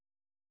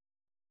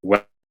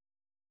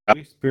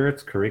Holy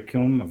Spirit's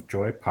Curriculum of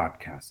Joy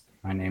podcast.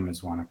 My name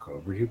is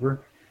Wanako Overhuber,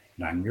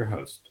 and I'm your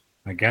host.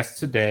 My guest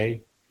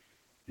today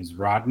is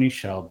Rod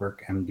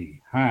Chelberg MD.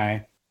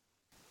 Hi.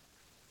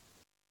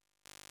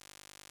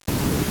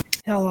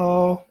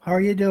 Hello, how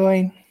are you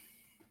doing?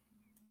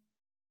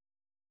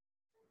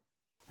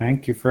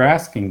 Thank you for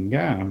asking.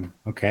 Yeah,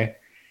 okay.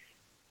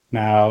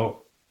 Now,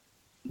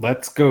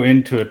 let's go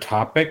into a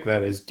topic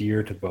that is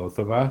dear to both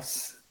of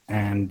us.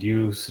 And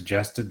you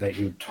suggested that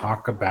you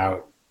talk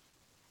about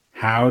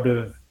how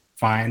to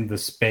find the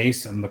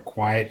space and the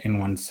quiet in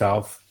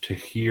oneself to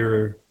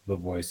hear the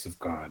voice of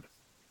God.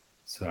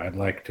 So I'd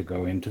like to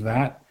go into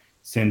that.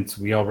 Since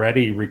we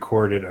already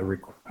recorded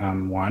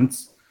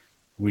once,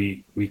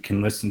 we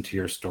can listen to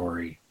your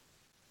story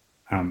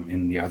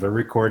in the other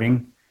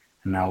recording,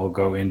 and now we'll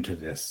go into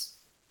this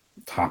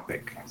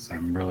topic. So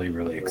I'm really,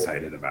 really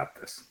excited about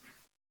this.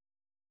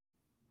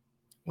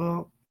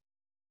 Well,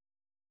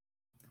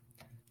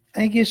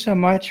 thank you so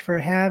much for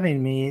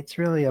having me. It's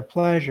really a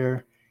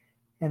pleasure.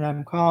 And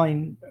I'm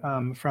calling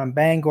from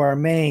Bangor,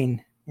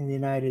 Maine, in the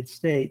United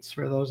States,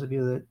 for those of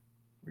you that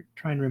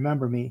try and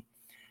remember me.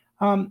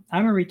 I'm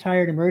a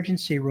retired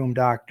emergency room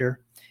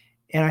doctor,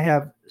 and I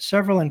have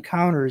several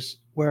encounters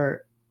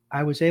where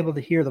I was able to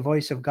hear the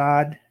voice of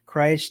God,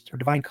 Christ, or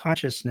divine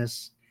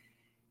consciousness,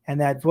 and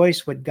that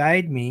voice would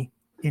guide me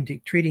into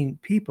treating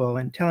people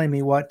and telling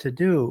me what to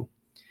do.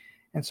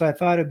 And so I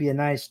thought it'd be a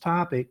nice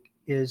topic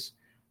is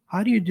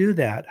how do you do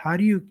that? How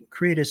do you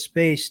create a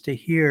space to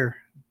hear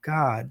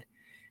God?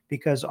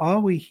 Because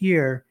all we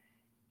hear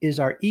is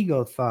our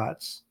ego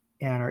thoughts.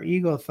 And our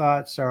ego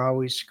thoughts are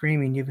always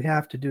screaming, you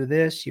have to do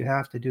this, you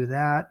have to do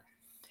that.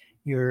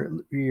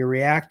 You're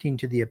reacting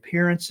to the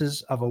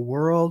appearances of a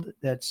world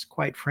that's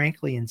quite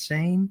frankly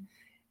insane.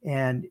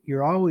 And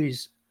you're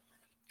always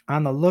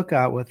on the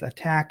lookout with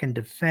attack and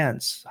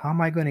defense. How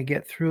am I going to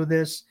get through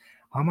this?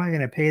 How am I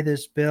going to pay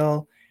this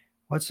bill?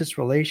 What's this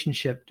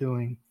relationship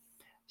doing?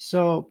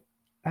 So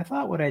I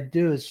thought what I'd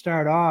do is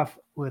start off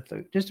with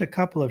just a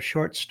couple of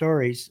short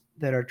stories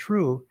that are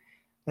true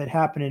that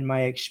happened in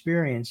my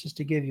experience, just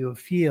to give you a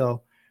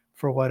feel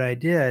for what I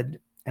did.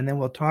 And then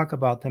we'll talk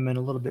about them in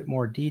a little bit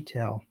more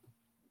detail.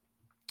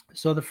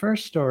 So the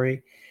first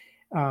story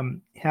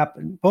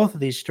happened, both of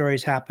these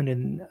stories happened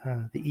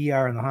in the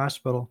ER in the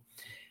hospital.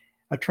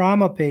 A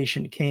trauma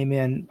patient came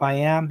in by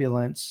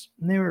ambulance,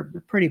 and they were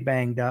pretty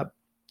banged up.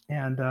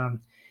 And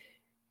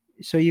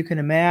so you can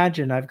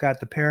imagine I've got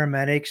the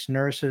paramedics,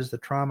 nurses, the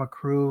trauma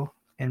crew,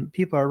 and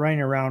people are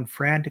running around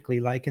frantically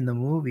like in the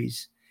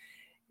movies.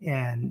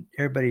 And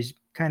everybody's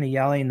kind of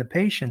yelling. The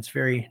patient's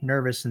very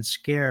nervous and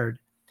scared.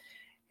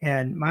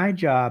 And my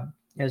job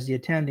as the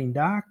attending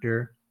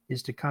doctor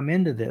is to come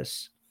into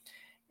this.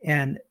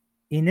 And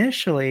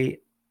initially,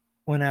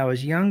 when I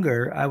was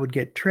younger, I would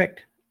get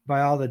tricked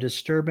by all the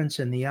disturbance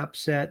and the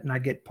upset, and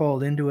I'd get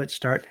pulled into it,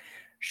 start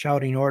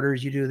shouting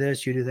orders, you do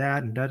this, you do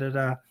that, and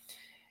da-da-da.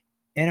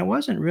 And it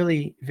wasn't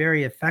really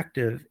very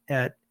effective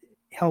at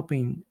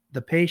helping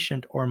the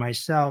patient or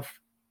myself.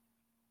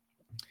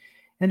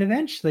 And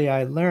eventually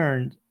I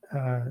learned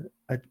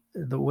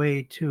the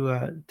way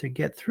to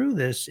get through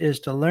this is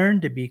to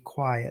learn to be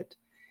quiet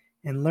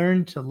and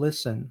learn to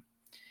listen.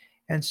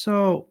 And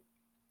so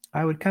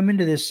I would come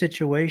into this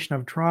situation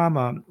of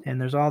trauma, and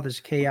there's all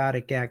this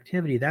chaotic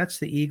activity. That's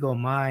the ego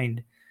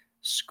mind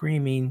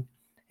screaming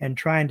and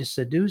trying to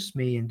seduce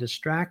me and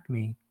distract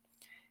me.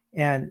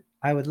 And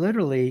I would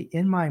literally,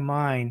 in my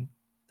mind,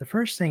 the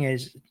first thing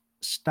is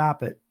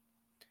stop it.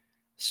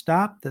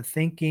 Stop the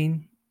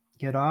thinking,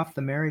 get off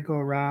the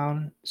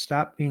merry-go-round,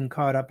 stop being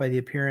caught up by the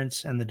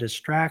appearance and the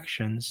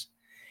distractions.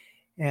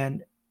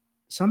 And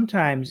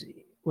sometimes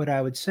what I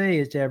would say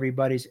is to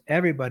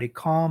everybody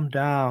calm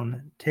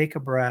down, take a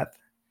breath,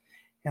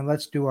 and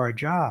let's do our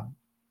job.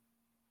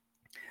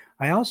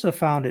 I also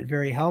found it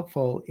very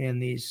helpful in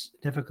these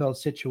difficult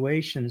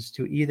situations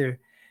to either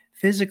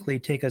physically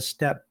take a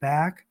step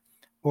back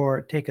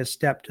or take a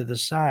step to the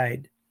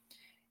side.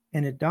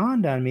 And it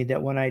dawned on me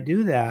that when I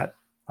do that,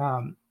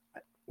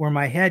 where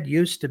my head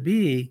used to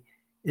be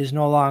is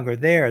no longer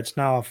there. It's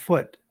now a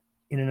foot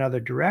in another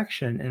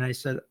direction. And I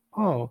said,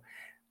 oh,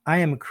 I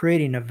am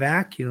creating a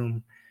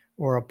vacuum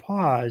or a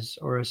pause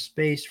or a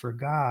space for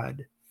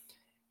God.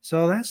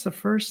 So that's the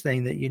first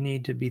thing that you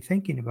need to be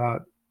thinking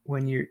about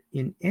when you're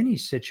in any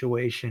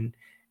situation,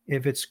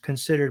 if it's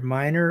considered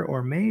minor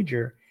or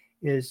major,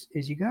 is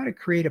you got to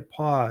create a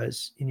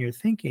pause in your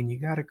thinking. You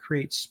got to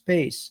create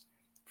space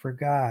for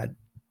God.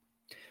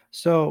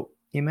 So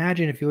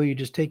imagine, if you will, you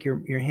just take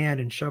your hand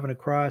and shove it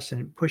across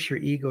and push your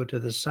ego to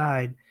the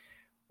side,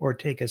 or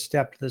take a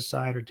step to the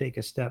side, or take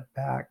a step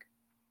back.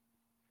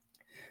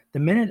 The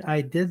minute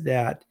I did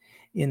that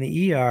in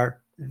the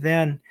ER,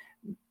 then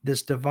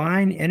this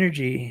divine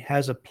energy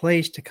has a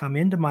place to come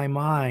into my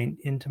mind,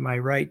 into my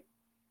right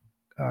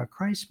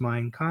Christ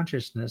mind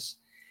consciousness.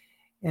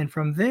 And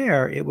from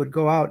there, it would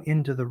go out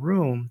into the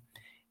room,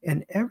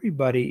 and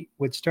everybody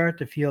would start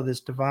to feel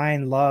this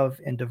divine love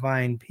and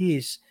divine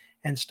peace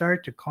and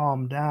start to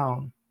calm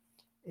down.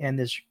 And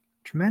this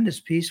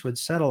tremendous peace would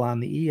settle on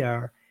the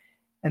ER.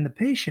 And the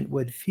patient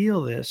would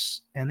feel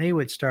this, and they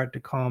would start to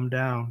calm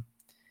down.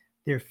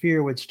 Their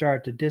fear would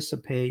start to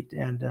dissipate,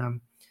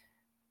 and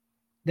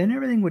then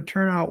everything would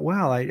turn out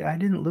well. I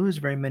didn't lose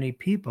very many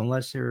people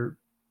unless they're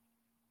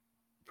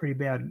pretty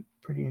bad,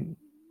 pretty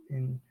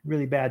in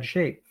really bad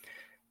shape.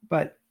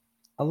 But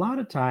a lot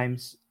of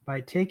times, by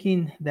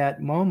taking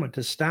that moment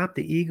to stop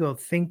the ego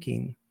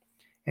thinking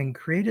and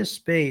create a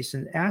space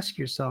and ask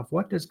yourself,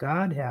 what does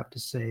God have to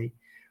say?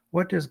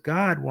 What does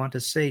God want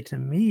to say to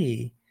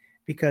me?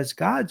 Because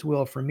God's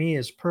will for me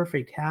is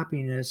perfect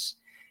happiness.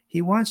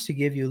 He wants to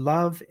give you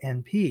love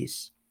and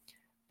peace.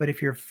 But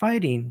if you're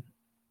fighting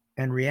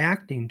and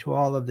reacting to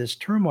all of this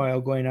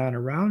turmoil going on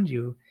around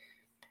you,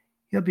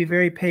 you'll be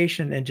very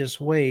patient and just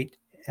wait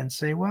and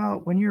say,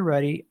 well, when you're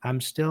ready,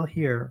 I'm still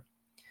here.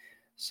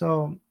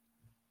 So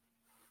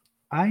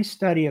I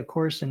study A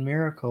Course in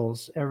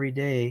Miracles every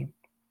day,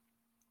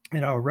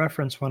 and I'll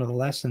reference one of the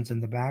lessons in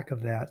the back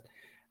of that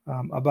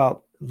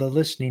about the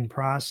listening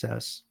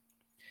process.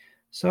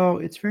 So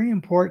it's very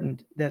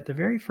important that the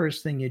very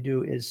first thing you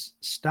do is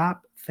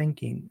stop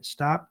thinking,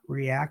 stop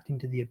reacting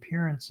to the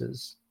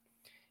appearances.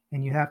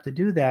 And you have to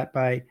do that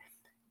by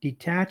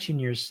detaching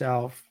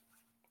yourself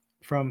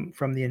from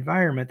the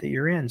environment that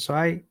you're in. So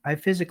I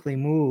physically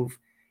move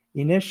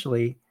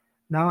initially.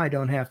 Now I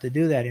don't have to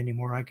do that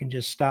anymore. I can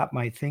just stop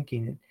my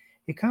thinking.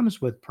 It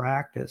comes with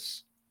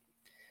practice.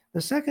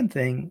 The second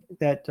thing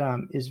that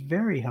is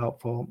very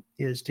helpful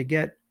is to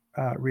get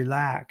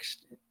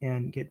relaxed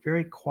and get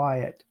very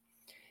quiet.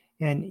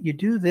 And you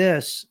do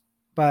this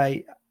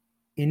by,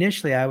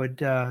 initially I would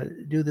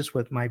do this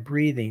with my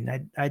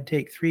breathing. I'd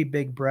take 3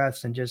 big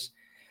breaths and just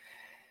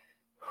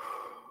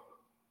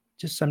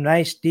some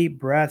nice deep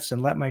breaths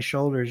and let my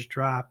shoulders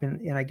drop.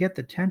 And I get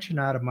the tension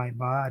out of my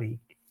body.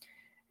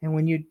 And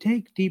when you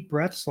take deep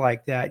breaths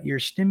like that, you're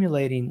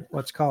stimulating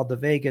what's called the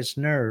vagus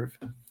nerve.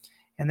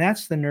 And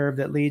that's the nerve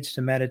that leads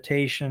to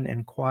meditation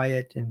and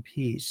quiet and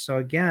peace. So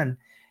again,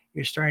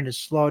 you're starting to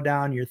slow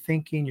down your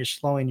thinking, you're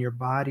slowing your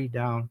body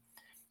down.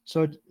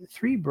 So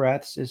 3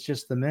 breaths is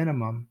just the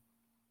minimum.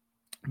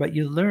 But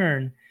you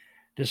learn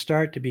to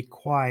start to be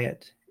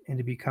quiet and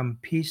to become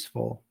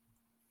peaceful.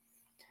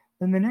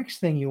 Then the next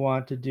thing you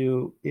want to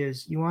do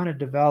is you want to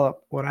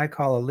develop what I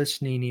call a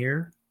listening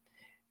ear.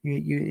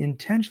 You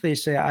intentionally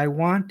say, I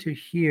want to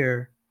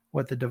hear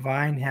what the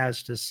divine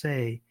has to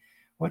say.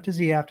 What does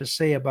he have to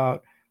say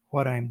about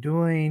what I'm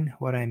doing,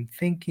 what I'm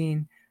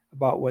thinking,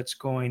 about what's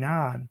going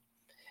on?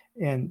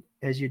 And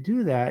as you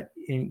do that,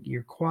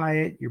 you're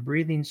quiet, your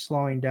breathing's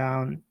slowing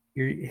down,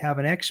 you have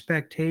an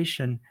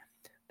expectation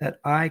that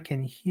I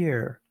can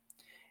hear.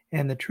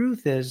 And the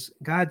truth is,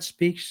 God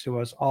speaks to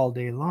us all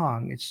day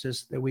long. It's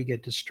just that we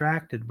get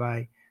distracted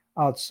by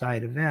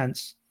outside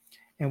events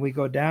and we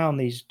go down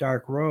these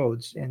dark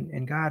roads.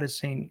 And God is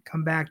saying,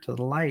 come back to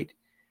the light,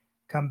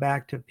 come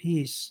back to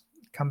peace,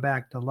 come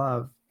back to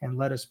love, and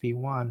let us be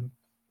one.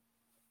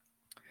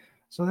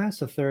 So that's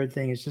the third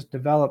thing, is just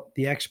develop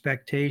the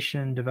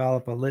expectation,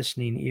 develop a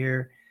listening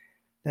ear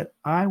that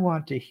I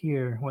want to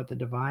hear what the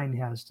divine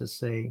has to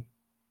say.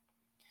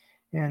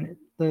 And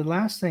the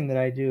last thing that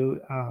I do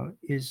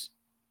is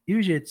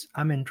usually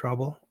I'm in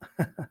trouble,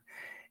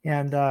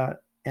 and I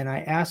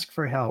ask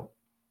for help.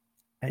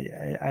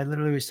 I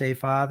literally say,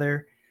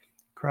 Father,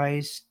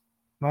 Christ,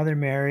 Mother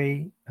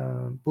Mary,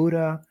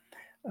 Buddha,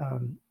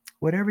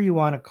 whatever you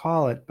want to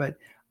call it, but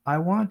I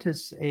want to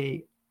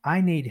say,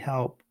 I need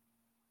help.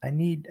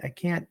 I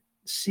can't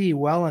see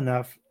well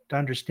enough to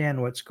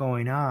understand what's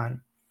going on.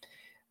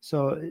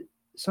 So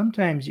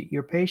sometimes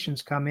your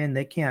patients come in,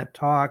 they can't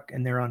talk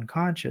and they're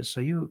unconscious. So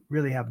you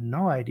really have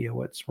no idea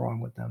what's wrong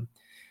with them.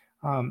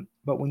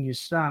 But when you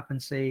stop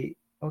and say,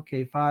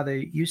 okay, Father,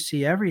 you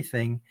see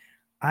everything.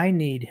 I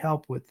need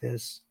help with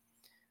this.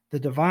 The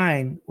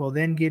divine will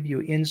then give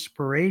you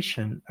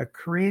inspiration, a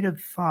creative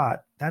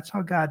thought. That's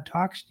how God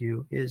talks to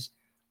you is,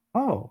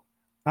 oh,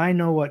 I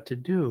know what to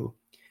do.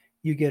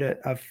 You get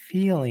a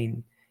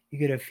feeling. You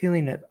get a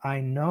feeling that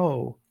I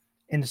know.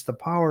 And it's the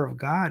power of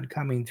God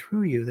coming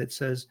through you that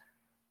says,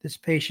 this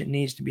patient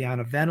needs to be on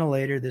a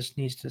ventilator. This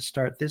needs to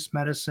start this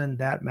medicine,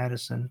 that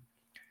medicine.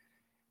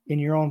 In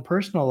your own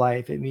personal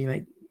life, it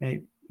may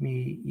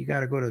you got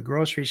to go to the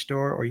grocery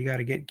store, or you got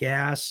to get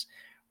gas,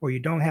 or you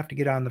don't have to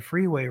get on the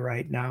freeway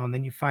right now. And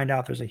then you find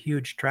out there's a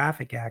huge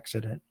traffic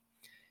accident.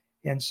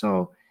 And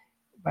so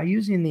by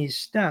using these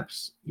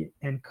steps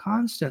and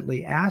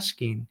constantly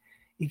asking,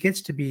 it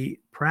gets to be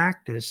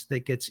practice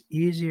that gets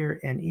easier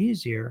and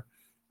easier.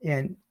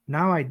 And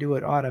now I do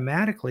it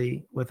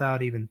automatically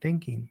without even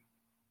thinking.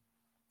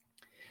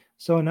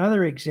 So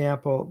another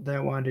example that I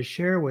wanted to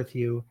share with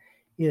you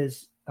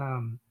is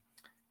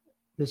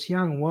this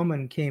young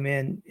woman came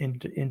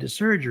into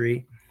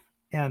surgery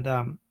and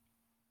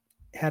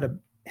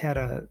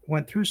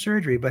went through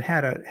surgery, but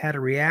had a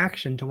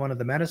reaction to one of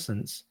the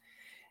medicines,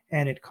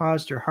 and it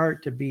caused her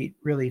heart to beat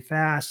really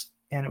fast,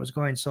 and it was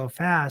going so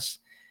fast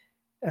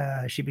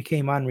she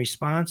became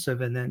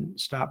unresponsive and then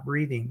stopped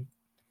breathing.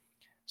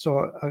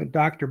 So a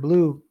Dr.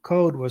 Blue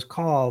code was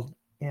called,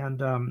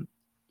 and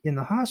in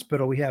the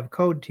hospital we have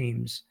code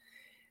teams.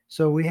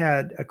 So we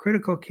had a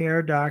critical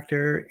care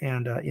doctor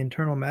and an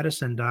internal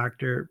medicine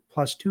doctor,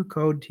 plus 2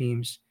 code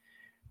teams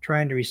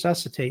trying to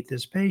resuscitate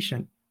this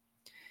patient.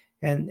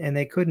 And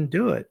they couldn't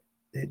do it.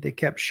 They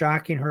kept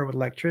shocking her with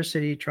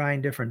electricity,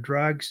 trying different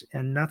drugs,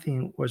 and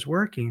nothing was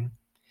working.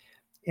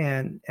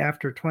 And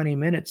after 20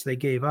 minutes, they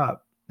gave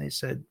up. They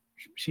said,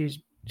 she's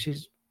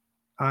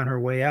on her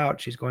way out.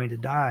 She's going to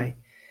die.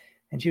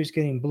 And she was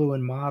getting blue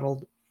and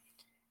mottled.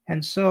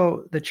 And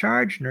so the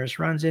charge nurse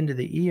runs into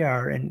the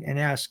ER and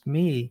asks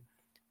me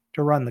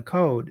to run the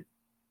code.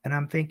 And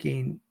I'm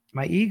thinking,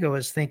 my ego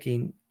is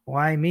thinking,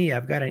 why me?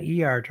 I've got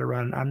an ER to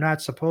run. I'm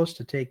not supposed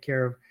to take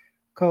care of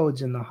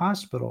codes in the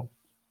hospital.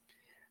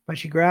 But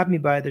she grabbed me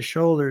by the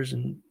shoulders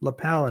and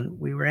lapel, and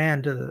we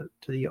ran to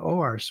the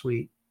OR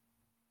suite.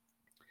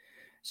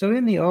 So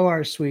in the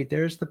OR suite,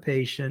 there's the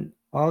patient.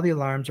 All the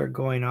alarms are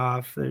going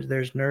off.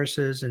 There's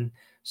nurses and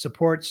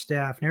support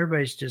staff, and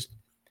everybody's just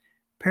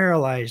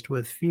paralyzed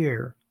with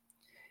fear.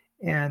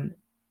 And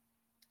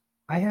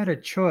I had a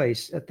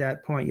choice at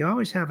that point. You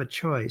always have a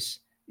choice.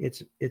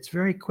 It's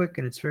very quick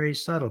and it's very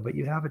subtle, but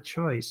you have a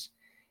choice.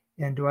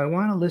 And do I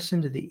want to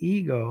listen to the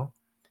ego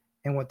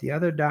and what the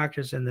other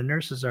doctors and the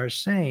nurses are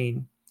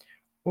saying,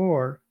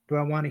 or do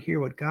I want to hear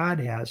what God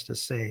has to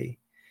say?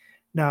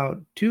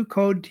 Now, 2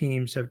 code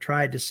teams have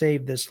tried to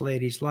save this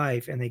lady's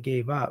life and they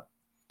gave up.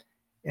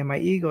 And my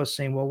ego is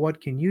saying, well,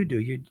 what can you do?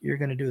 You're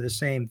going to do the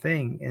same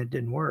thing, and it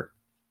didn't work.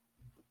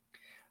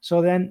 So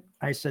then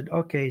I said,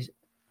 okay,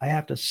 I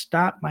have to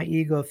stop my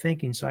ego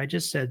thinking. So I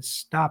just said,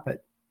 stop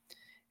it.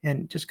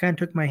 And just kind of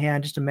took my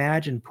hand, just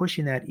imagine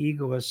pushing that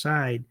ego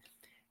aside.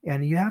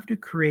 And you have to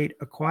create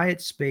a quiet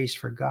space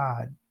for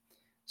God,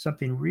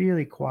 something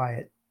really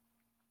quiet.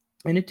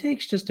 And it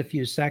takes just a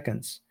few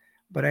seconds,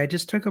 but I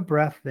just took a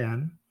breath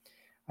then.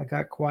 I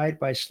got quiet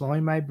by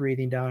slowing my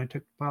breathing down. I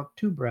took about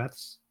 2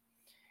 breaths.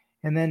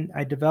 And then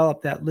I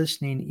developed that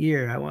listening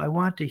ear. I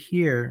want to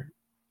hear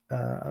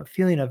a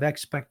feeling of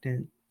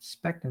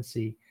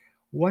expectancy.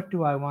 What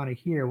do I want to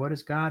hear? What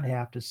does God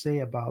have to say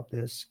about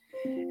this?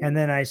 And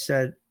then I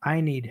said,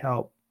 I need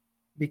help,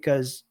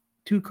 because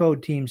 2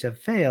 code teams have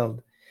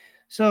failed.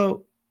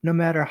 So no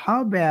matter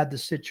how bad the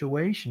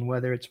situation,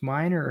 whether it's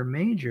minor or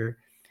major,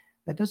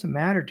 that doesn't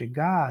matter to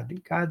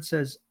God. God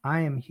says,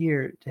 I am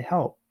here to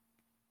help.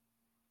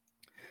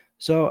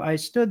 So I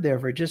stood there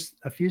for just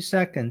a few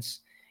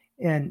seconds,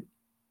 and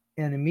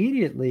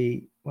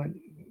immediately when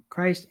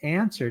Christ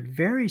answered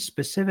very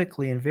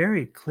specifically and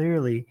very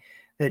clearly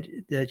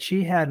that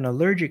she had an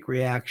allergic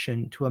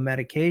reaction to a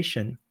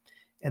medication,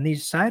 and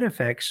these side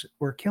effects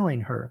were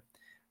killing her.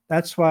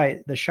 That's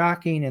why the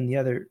shocking and the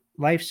other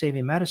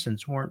life-saving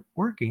medicines weren't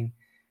working.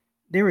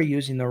 They were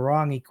using the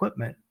wrong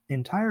equipment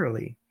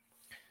entirely.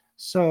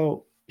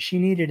 So she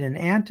needed an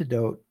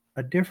antidote,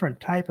 a different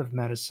type of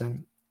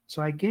medicine.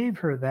 So I gave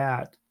her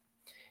that.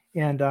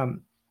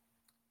 And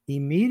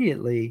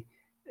immediately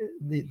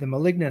the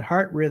malignant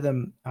heart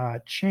rhythm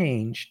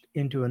changed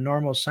into a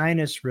normal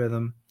sinus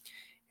rhythm.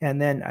 And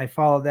then I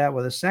followed that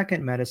with a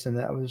second medicine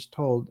that I was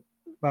told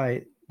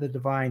by the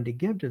divine to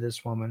give to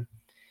this woman.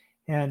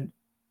 And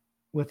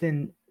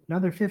within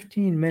another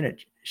 15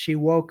 minutes, she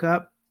woke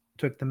up,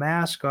 took the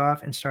mask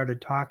off, and started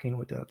talking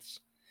with us.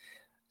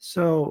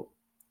 So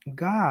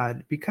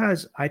God,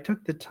 because I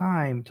took the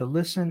time to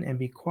listen and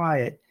be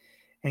quiet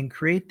and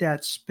create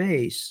that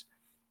space,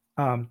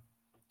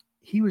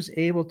 he was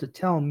able to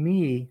tell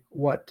me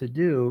what to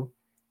do.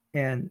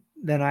 And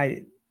then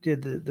I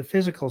did the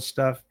physical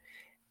stuff,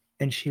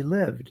 and she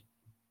lived.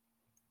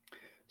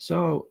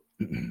 So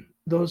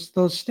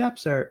those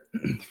steps are,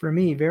 for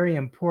me, very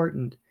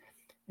important.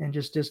 And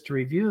just to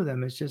review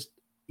them, it's just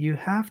you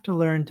have to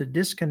learn to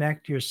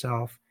disconnect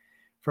yourself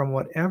from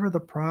whatever the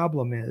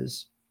problem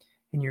is.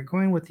 And you're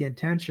going with the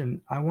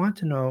intention, I want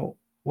to know,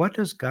 what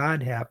does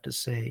God have to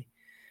say?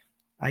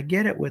 I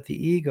get it with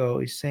the ego.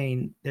 He's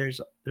saying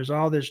there's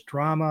all this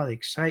drama, the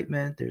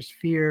excitement, there's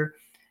fear,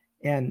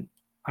 and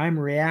I'm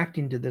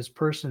reacting to this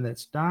person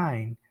that's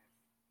dying.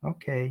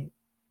 Okay,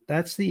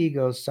 that's the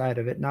ego side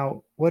of it.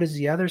 Now, what is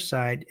the other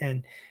side?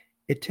 And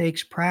it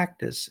takes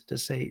practice to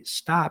say,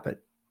 stop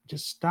it.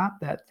 Just stop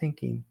that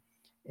thinking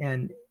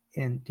and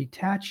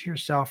detach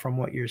yourself from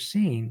what you're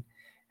seeing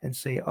and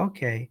say,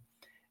 okay.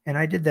 And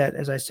I did that,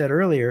 as I said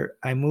earlier,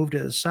 I move to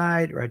the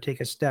side or I take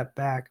a step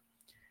back.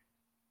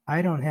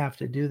 I don't have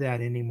to do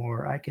that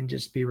anymore. I can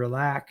just be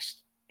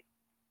relaxed.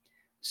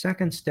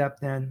 Second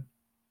step then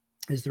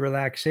is the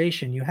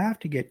relaxation. You have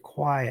to get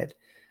quiet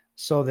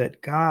so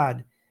that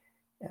God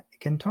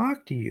can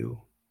talk to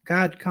you.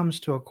 God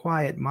comes to a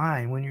quiet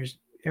mind when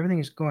everything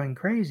is going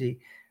crazy.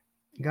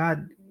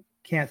 God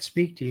can't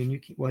speak to you, and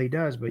well, he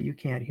does, but you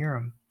can't hear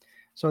him.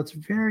 So it's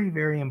very,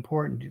 very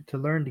important to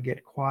learn to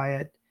get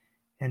quiet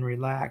and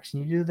relax.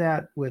 And you do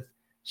that with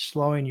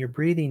slowing your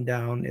breathing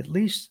down, at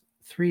least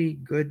 3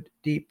 good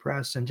deep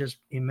breaths, and just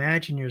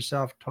imagine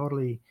yourself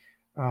totally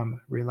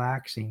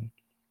relaxing.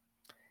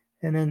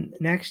 And then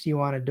next, you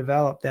want to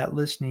develop that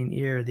listening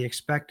ear. The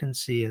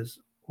expectancy is,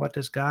 what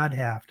does God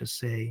have to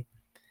say?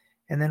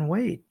 And then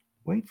wait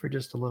for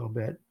just a little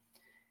bit.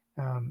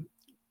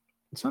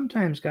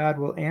 Sometimes God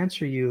will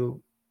answer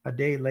you a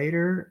day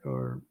later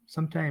or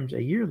sometimes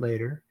a year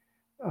later.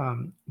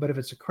 But if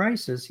it's a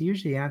crisis, He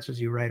usually answers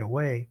you right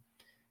away.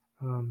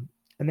 Um,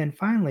 and then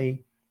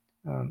finally,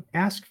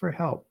 ask for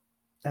help.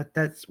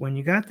 That's when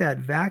you got that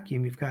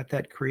vacuum, you've got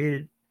that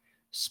created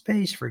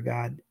space for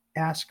God.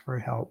 Ask for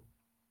help.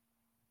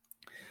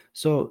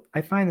 So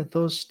I find that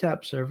those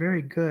steps are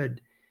very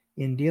good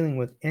in dealing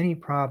with any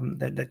problem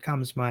that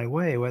comes my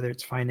way, whether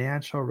it's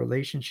financial,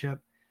 relationship,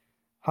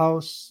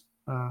 house,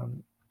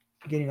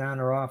 getting on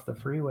or off the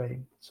freeway.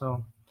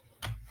 So,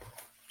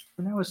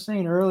 and I was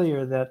saying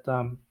earlier that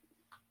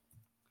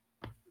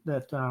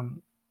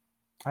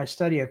I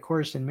study A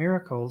Course in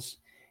Miracles,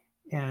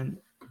 and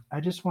I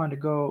just wanted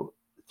to go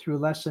through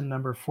lesson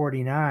number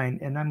 49,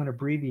 and I'm going to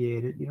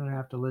abbreviate it. You don't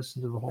have to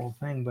listen to the whole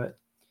thing, but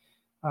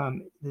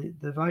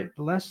the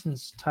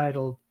lesson's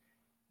titled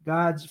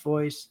God's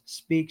Voice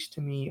Speaks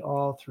to Me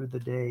All Through the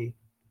Day.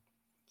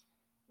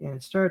 And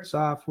it starts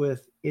off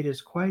with, it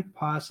is quite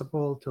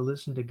possible to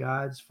listen to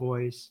God's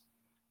voice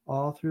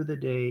all through the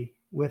day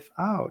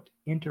without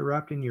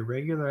interrupting your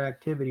regular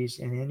activities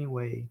in any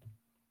way.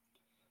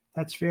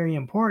 That's very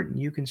important.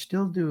 You can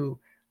still do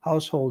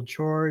household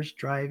chores,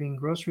 driving,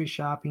 grocery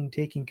shopping,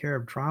 taking care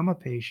of trauma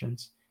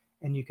patients,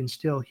 and you can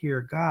still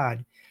hear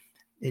God.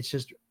 It's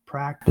just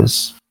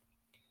practice.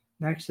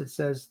 Next, it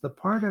says, the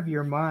part of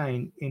your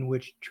mind in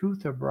which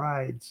truth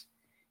abides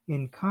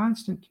in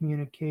constant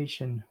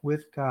communication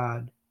with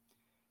God,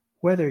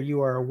 whether you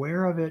are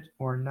aware of it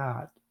or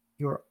not,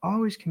 you're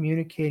always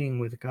communicating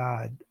with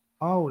God.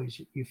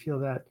 Always, you feel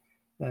that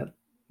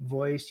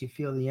voice, you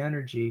feel the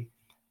energy.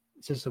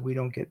 It's just that we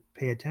don't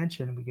pay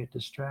attention, we get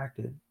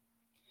distracted.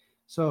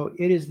 So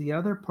it is the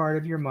other part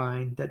of your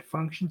mind that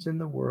functions in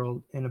the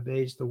world and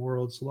obeys the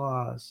world's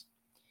laws.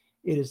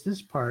 It is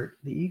this part,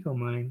 the ego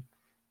mind,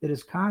 that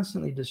is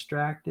constantly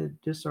distracted,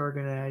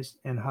 disorganized,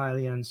 and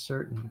highly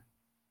uncertain.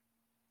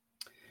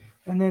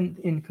 And then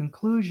in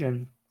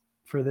conclusion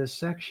for this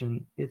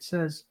section, it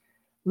says,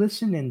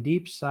 listen in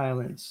deep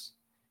silence.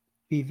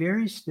 Be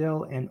very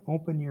still and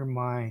open your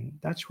mind.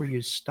 That's where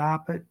you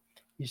stop it.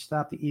 You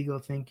stop the ego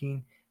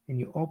thinking and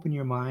you open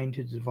your mind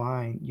to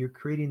divine. You're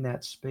creating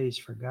that space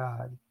for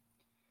God.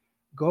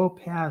 Go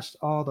past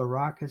all the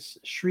raucous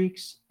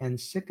shrieks and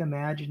sick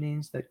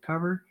imaginings that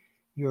cover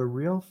your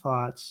real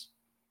thoughts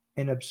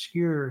and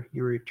obscure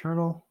your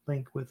eternal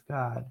link with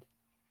God.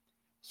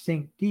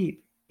 Sink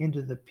deep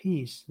into the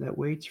peace that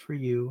waits for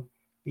you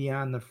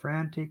beyond the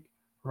frantic,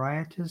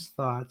 riotous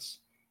thoughts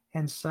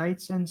and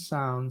sights and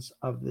sounds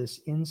of this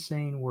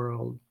insane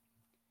world.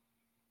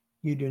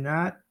 You do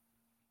not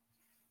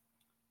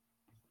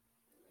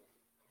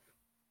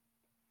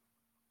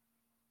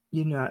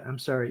you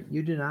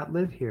do not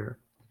live here.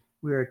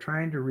 We are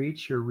trying to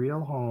reach your real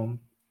home.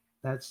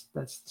 That's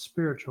the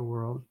spiritual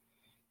world.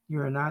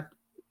 You are not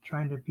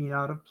trying to be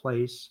out of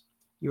place.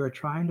 You are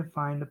trying to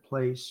find a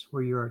place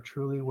where you are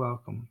truly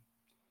welcome.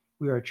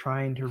 We are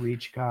trying to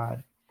reach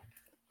God.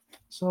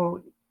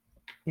 So,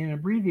 in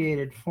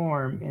abbreviated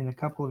form, in a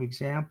couple of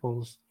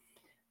examples,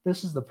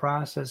 this is the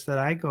process that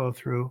I go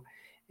through,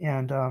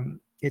 and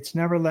it's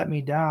never let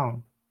me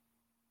down.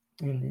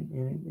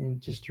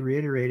 And just to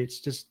reiterate, it's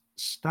just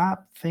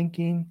stop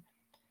thinking,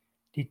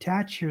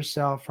 detach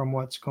yourself from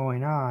what's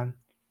going on.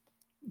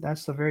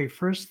 That's the very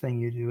first thing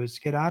you do is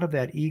get out of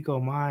that ego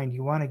mind.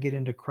 You want to get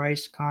into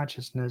Christ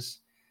consciousness,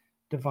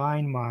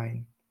 divine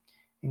mind.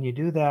 And you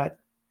do that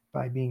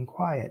by being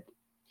quiet.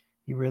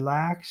 You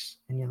relax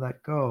and you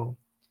let go.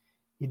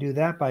 You do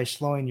that by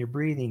slowing your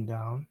breathing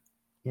down.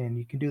 And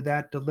you can do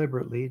that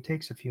deliberately. It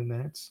takes a few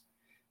minutes.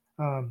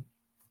 Um,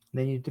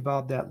 then you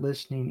develop that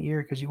listening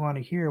ear because you want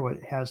to hear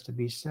what has to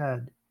be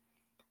said.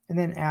 And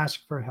then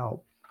ask for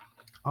help.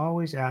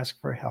 Always ask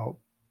for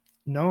help,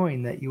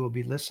 knowing that you will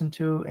be listened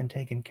to and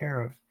taken care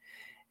of.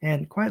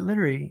 And quite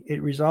literally,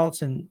 it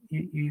results in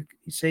you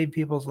save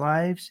people's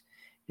lives.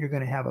 You're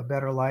going to have a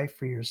better life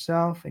for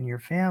yourself and your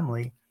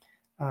family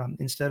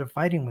instead of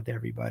fighting with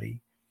everybody.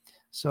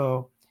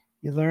 So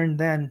you learn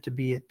then to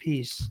be at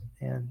peace,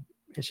 and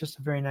it's just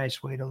a very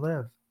nice way to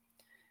live.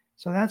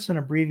 So that's an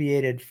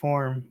abbreviated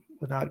form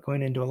without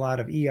going into a lot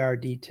of ER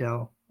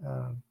detail.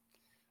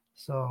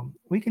 So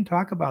we can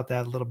talk about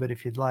that a little bit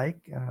if you'd like.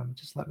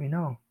 Just let me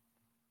know.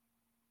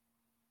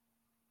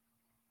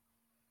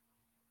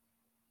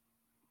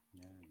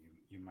 Yeah,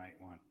 you might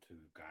want to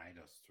guide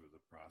us through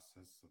the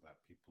process so that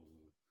people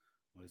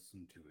who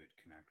listen to it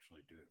can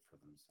actually do it for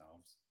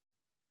themselves.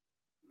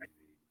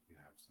 Maybe you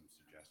have some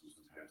suggestions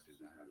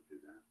how to do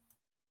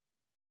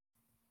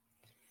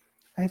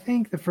that. I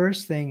think the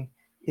first thing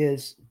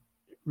is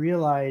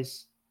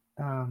realize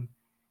um,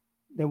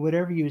 that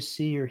whatever you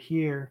see or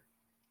hear,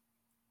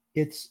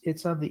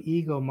 it's of the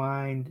ego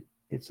mind,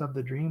 it's of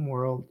the dream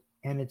world,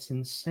 and it's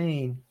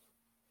insane,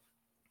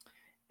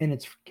 and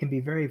it can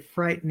be very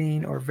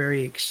frightening or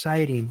very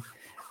exciting,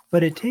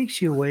 but it takes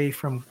you away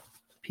from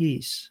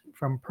peace,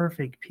 from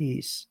perfect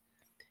peace.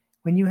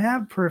 When you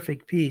have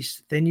perfect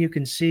peace, then you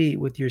can see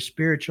with your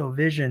spiritual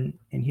vision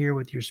and hear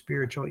with your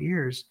spiritual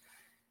ears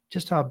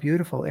just how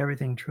beautiful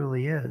everything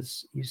truly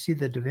is. You see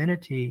the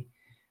divinity,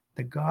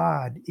 the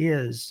God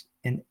is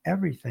in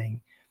everything,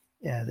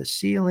 the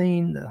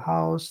ceiling, the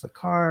house, the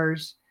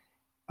cars,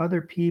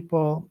 other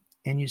people,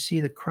 and you see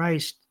the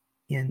Christ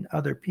in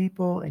other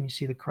people, and you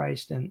see the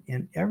Christ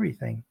in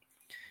everything.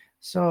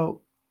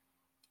 So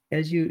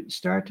as you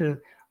start to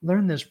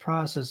learn this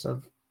process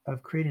of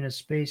creating a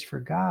space for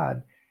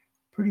God,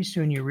 pretty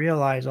soon you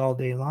realize all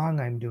day long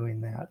I'm doing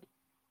that.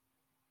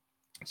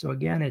 So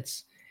again,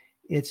 it's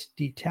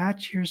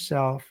detach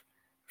yourself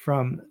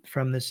from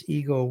this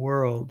ego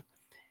world,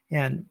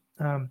 and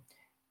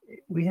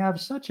we have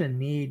such a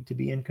need to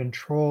be in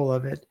control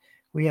of it.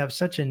 We have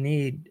such a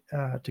need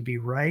to be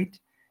right,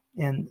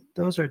 and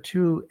those are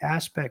two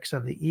aspects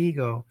of the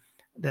ego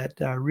that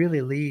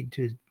really lead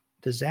to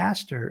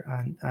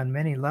disaster on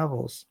many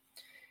levels.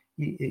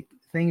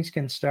 Things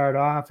can start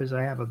off as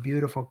I have a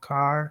beautiful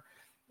car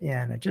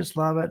and I just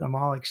love it. I'm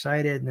all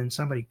excited, and then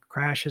somebody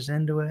crashes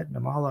into it and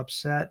I'm all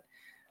upset.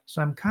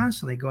 So I'm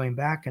constantly going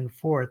back and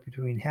forth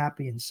between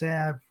happy and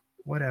sad,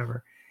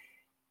 whatever.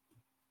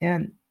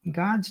 And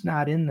God's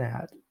not in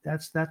that.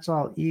 That's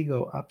all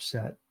ego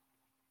upset.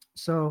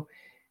 So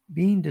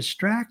being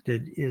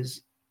distracted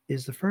is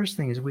the first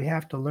thing. Is we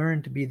have to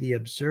learn to be the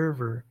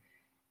observer.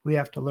 We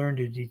have to learn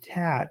to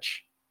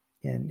detach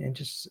and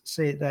just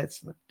say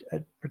that's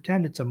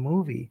pretend it's a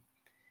movie,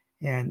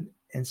 and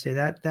say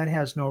that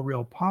has no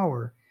real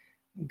power.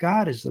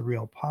 God is the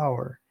real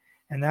power,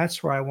 and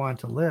that's where I want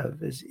to live,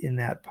 is in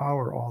that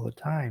power all the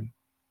time.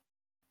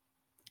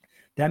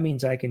 That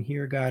means I can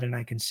hear God and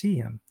I can see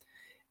him,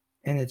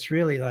 and it's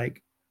really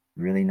like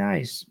really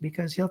nice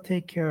because he'll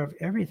take care of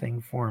everything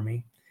for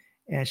me,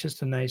 and it's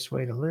just a nice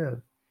way to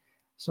live.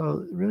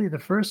 So really the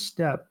first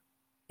step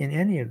in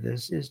any of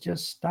this is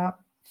just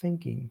stop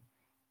thinking.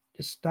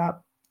 Just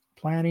stop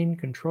planning,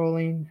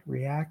 controlling,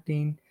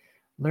 reacting.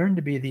 Learn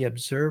to be the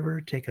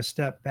observer, take a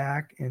step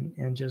back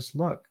and just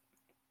look.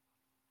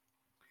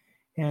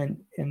 And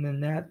then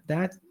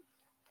that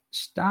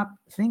stop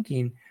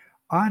thinking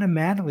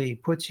automatically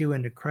puts you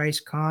into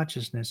Christ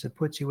consciousness. It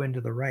puts you into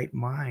the right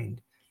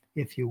mind,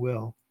 if you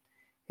will.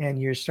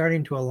 And you're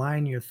starting to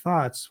align your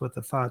thoughts with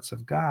the thoughts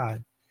of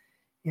God.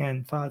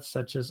 And thoughts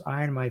such as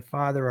I and my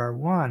Father are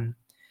one,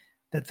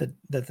 that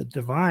the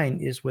divine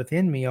is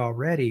within me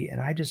already, and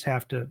I just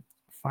have to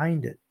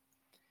find it.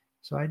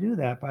 So I do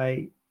that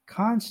by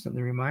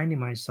constantly reminding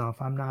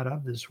myself I'm not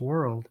of this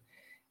world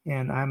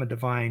and I'm a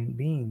divine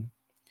being.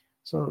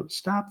 So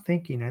stop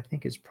thinking, I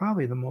think, is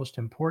probably the most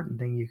important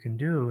thing you can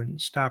do,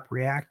 and stop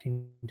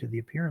reacting to the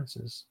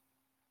appearances.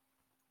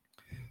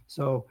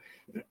 So,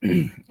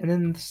 and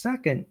then the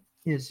second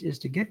is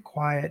to get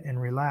quiet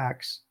and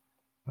relax.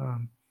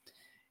 Um,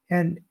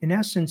 and in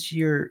essence,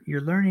 you're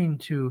learning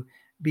to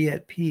be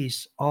at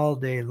peace all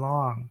day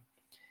long.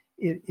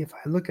 If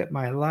I look at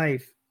my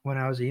life when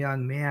I was a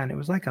young man, it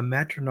was like a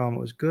metronome. It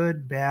was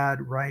good,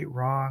 bad, right,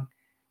 wrong,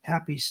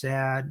 happy,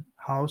 sad,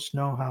 house,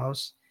 no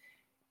house.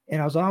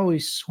 And I was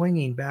always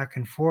swinging back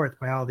and forth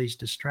by all these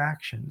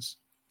distractions,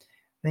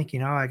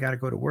 thinking, oh, I got to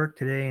go to work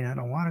today and I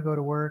don't want to go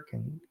to work,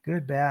 and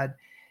good, bad.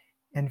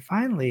 And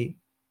finally,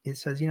 it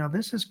says,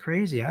 this is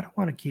crazy. I don't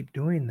want to keep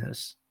doing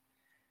this.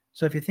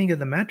 So if you think of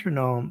the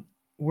metronome,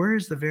 where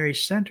is the very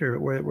center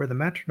where the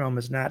metronome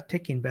is not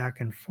ticking back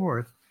and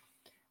forth,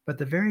 but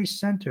the very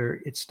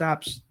center, it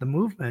stops the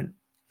movement.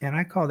 And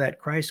I call that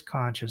Christ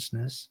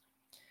consciousness.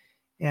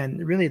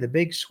 And really the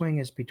big swing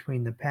is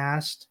between the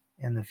past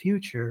and the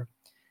future.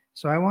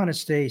 So I want to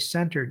stay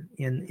centered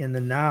in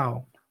the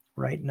now,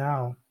 right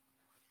now.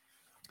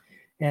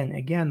 And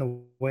again, the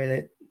way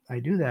that I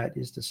do that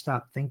is to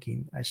stop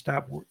thinking. I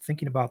stop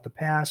thinking about the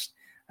past.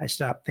 I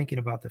stop thinking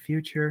about the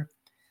future.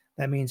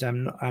 That means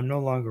I'm no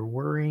longer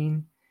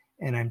worrying,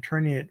 and I'm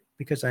turning it,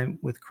 because I'm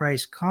with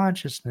Christ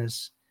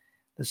consciousness.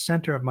 The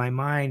center of my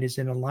mind is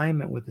in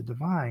alignment with the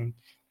divine.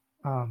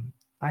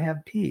 I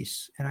have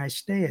peace, and I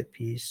stay at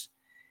peace.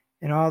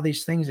 And all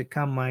these things that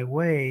come my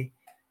way,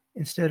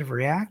 instead of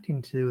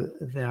reacting to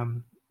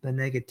them, the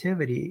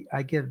negativity,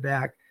 I give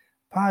back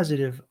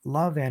positive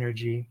love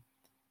energy.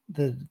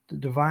 The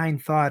divine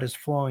thought is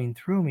flowing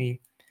through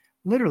me,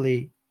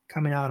 literally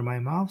coming out of my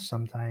mouth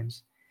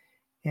sometimes,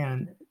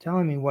 and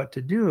telling me what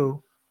to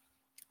do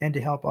and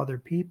to help other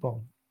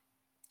people.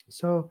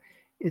 So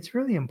it's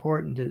really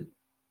important to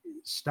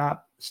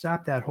stop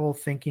that whole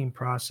thinking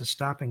process,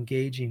 stop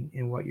engaging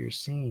in what you're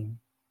seeing.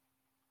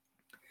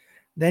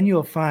 Then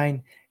you'll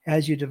find,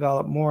 as you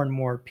develop more and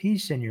more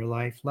peace in your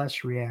life, less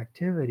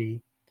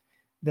reactivity,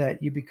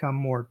 that you become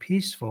more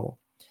peaceful,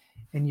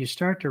 and you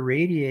start to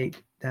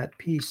radiate that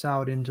peace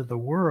out into the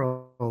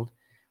world,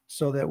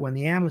 so that when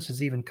the ambulance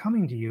is even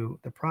coming to you,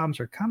 the problems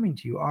are coming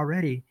to you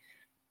already,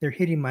 they're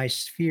hitting my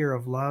sphere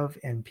of love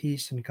and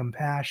peace and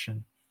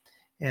compassion.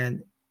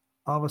 And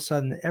all of a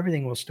sudden,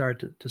 everything will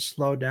start to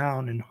slow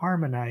down and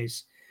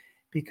harmonize,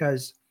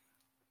 because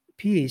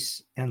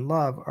peace and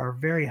love are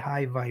very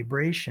high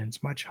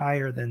vibrations, much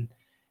higher than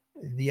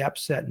the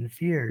upset and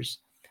fears.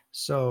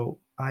 So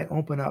I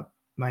open up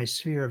my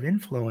sphere of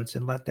influence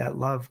and let that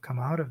love come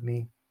out of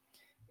me.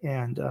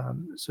 And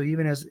so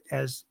even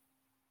as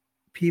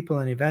people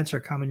and events are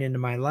coming into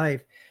my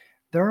life,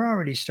 they're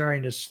already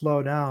starting to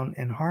slow down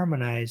and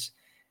harmonize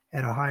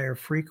at a higher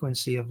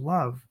frequency of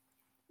love.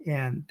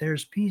 And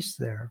there's peace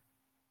there.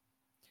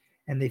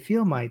 And they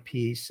feel my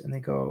peace and they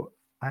go,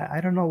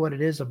 I don't know what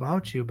it is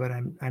about you, but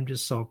I'm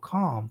just so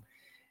calm.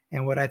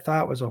 And what I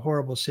thought was a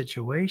horrible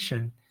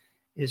situation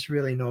is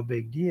really no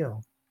big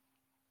deal.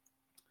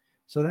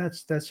 So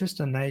that's just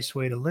a nice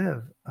way to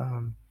live.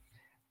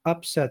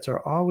 Upsets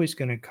are always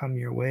going to come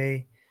your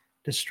way.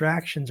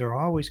 Distractions are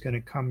always going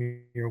to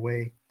come your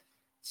way.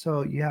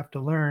 So you have to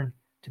learn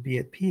to be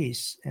at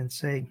peace and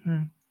say,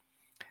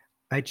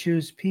 I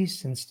choose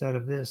peace instead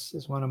of this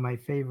is one of my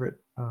favorite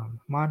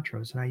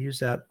mantras. And I use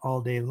that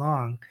all day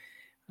long.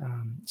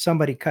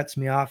 Somebody cuts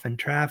me off in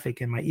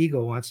traffic and my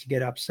ego wants to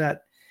get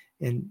upset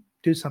and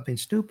do something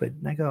stupid.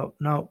 And I go,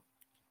 no,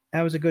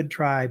 that was a good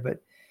try,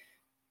 but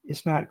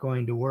it's not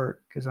going to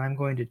work because I'm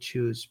going to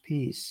choose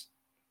peace.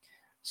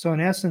 So, in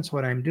essence,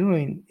 what I'm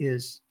doing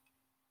is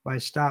by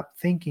stop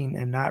thinking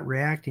and not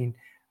reacting,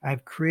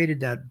 I've created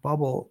that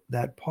bubble,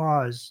 that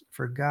pause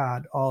for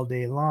God all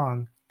day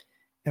long.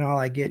 And all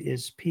I get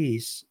is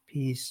peace,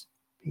 peace,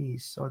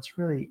 peace. So, it's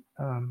really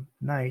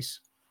nice.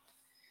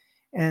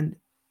 And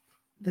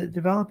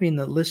developing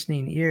the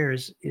listening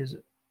ears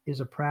is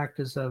a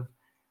practice of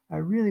I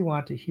really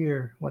want to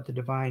hear what the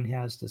divine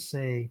has to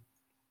say.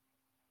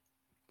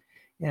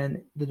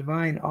 And the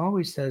divine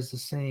always says the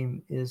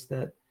same is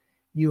that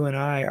you and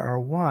I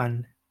are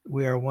one.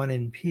 We are one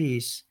in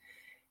peace.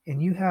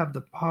 And you have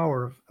the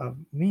power of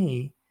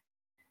me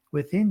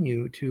within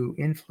you to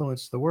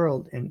influence the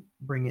world and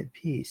bring it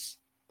peace.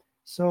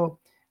 So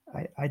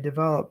I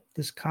develop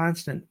this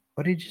constant,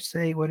 what did you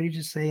say? What did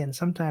you say? And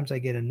sometimes I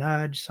get a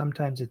nudge.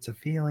 Sometimes it's a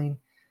feeling.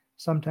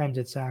 Sometimes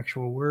it's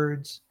actual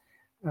words.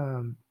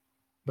 Um,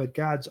 but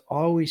God's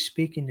always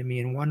speaking to me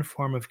in one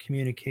form of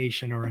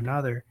communication or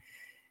another.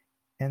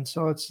 And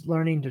so it's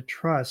learning to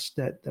trust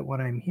that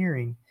what I'm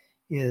hearing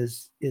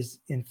is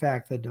in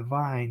fact the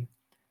divine.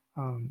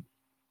 Um,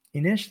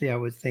 Initially, I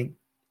would think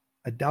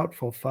a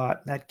doubtful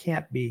thought that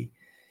can't be.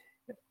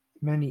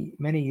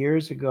 Many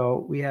years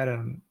ago, we had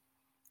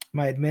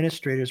my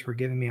administrators were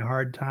giving me a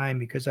hard time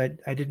because I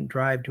didn't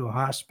drive to a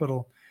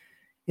hospital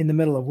in the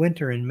middle of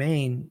winter in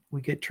Maine. We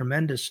get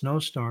tremendous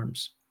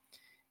snowstorms,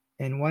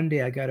 and one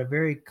day I got a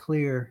very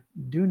clear: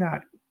 do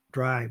not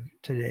drive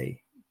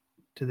today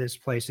to this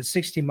place. It's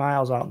 60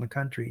 miles out in the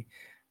country.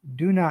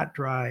 Do not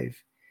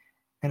drive.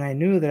 And I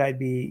knew that I'd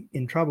be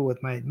in trouble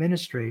with my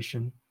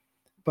administration,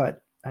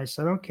 but I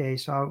said, okay.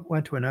 So I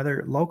went to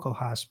another local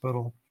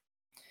hospital.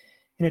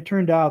 And it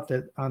turned out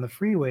that on the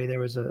freeway, there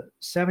was a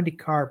 70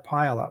 car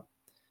pileup.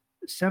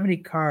 70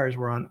 cars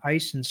were on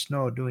ice and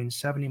snow doing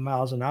 70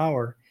 miles an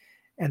hour,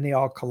 and they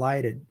all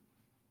collided.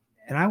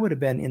 And I would have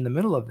been in the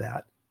middle of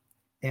that.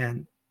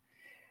 And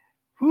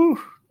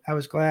whew, I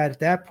was glad at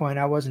that point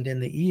I wasn't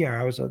in the ER.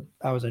 I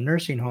was a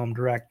nursing home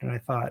direct, and I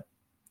thought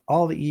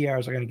all the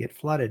ERs are going to get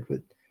flooded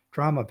with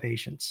trauma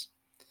patients.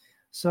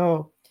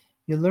 So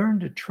you learn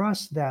to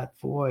trust that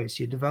voice.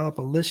 You develop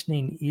a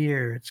listening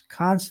ear. It's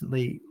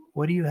constantly,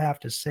 what do you have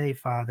to say,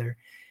 Father?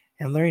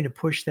 And learning to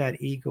push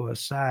that ego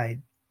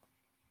aside.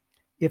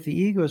 If the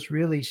ego is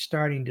really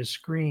starting to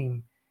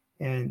scream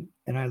and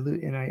I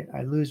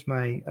lose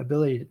my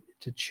ability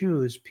to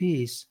choose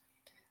peace,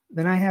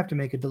 then I have to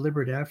make a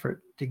deliberate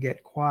effort to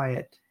get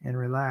quiet and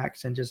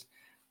relax and just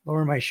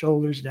lower my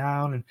shoulders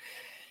down and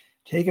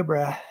take a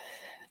breath.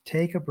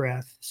 Take a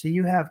breath. See,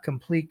 you have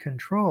complete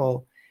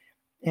control.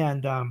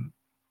 And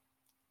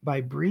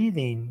by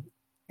breathing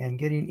and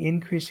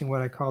increasing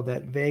what I call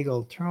that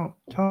vagal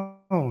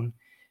tone,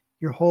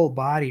 your whole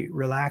body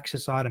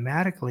relaxes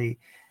automatically.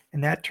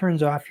 And that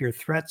turns off your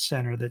threat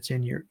center that's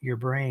in your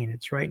brain.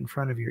 It's right in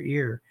front of your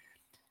ear.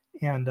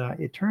 And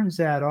it turns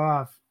that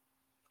off.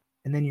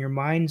 And then your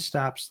mind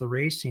stops the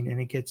racing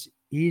and it gets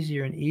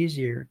easier and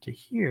easier to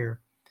hear.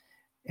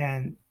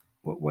 And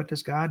what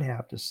does God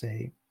have to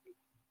say?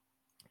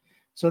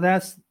 So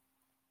that's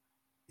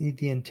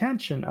the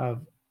intention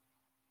of,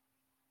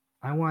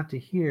 I want to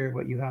hear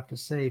what you have to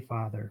say,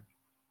 Father.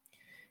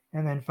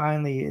 And then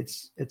finally,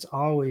 it's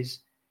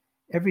always,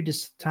 every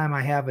time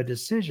I have a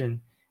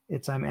decision,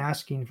 it's I'm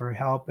asking for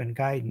help and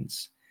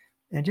guidance.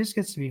 And it just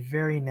gets to be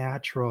very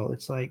natural.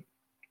 It's like,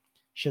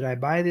 should I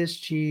buy this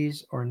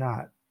cheese or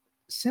not?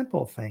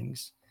 Simple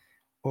things.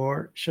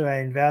 Or should I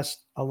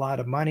invest a lot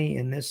of money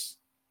in this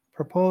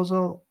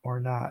proposal or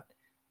not?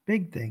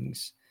 Big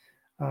things.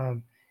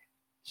 Um,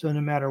 so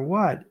no matter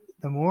what,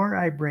 the more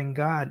I bring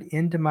God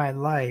into my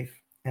life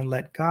and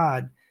let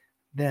God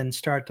then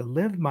start to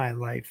live my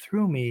life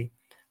through me,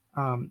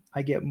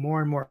 I get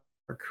more and more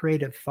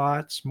creative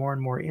thoughts, more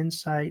and more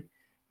insight,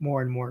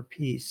 more and more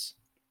peace.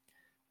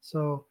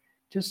 So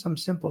just some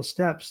simple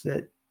steps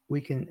that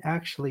we can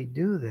actually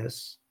do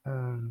this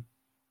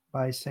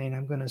by saying,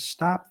 I'm going to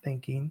stop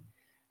thinking.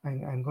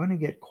 I'm going to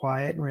get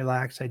quiet and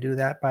relax. I do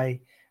that by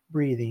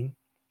breathing.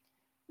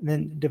 And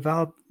then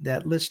develop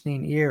that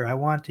listening ear. I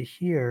want to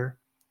hear.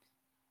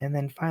 And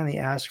then finally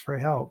ask for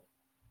help.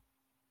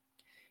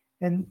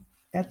 And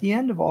at the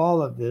end of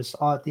all of this,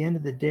 at the end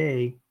of the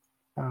day,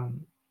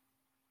 um,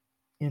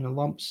 in a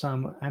lump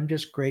sum, I'm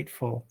just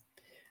grateful.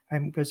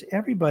 Because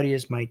everybody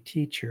is my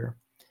teacher,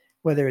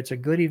 whether it's a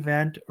good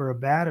event or a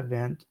bad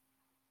event.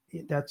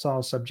 That's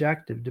all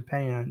subjective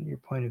depending on your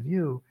point of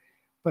view.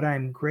 But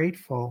I'm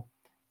grateful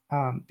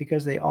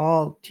because they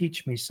all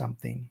teach me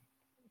something.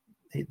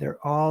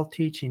 They're all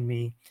teaching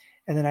me.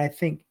 And then I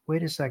think,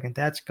 wait a second,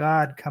 that's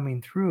God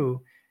coming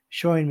through,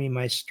 showing me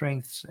my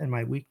strengths and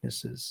my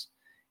weaknesses.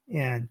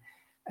 And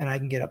I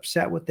can get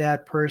upset with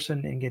that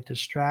person and get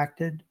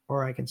distracted,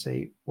 or I can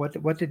say,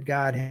 what did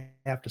God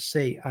have to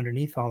say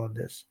underneath all of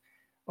this?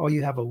 Oh,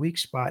 you have a weak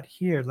spot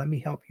here. Let me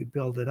help you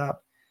build it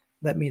up.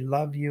 Let me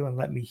love you and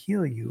let me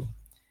heal you.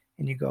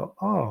 And you go,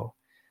 oh,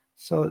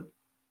 so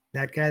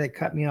that guy that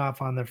cut me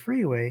off on the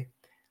freeway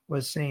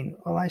was saying,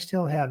 well, I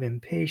still have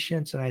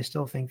impatience and I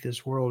still think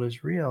this world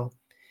is real.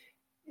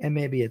 And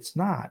maybe it's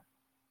not.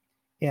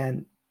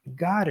 And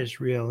God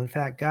is real. In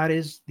fact, God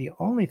is the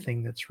only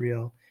thing that's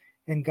real,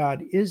 and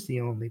God is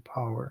the only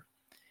power.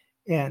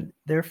 And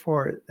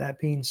therefore, that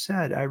being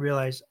said, I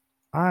realize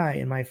I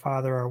and my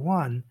Father are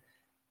one.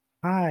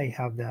 I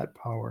have that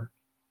power.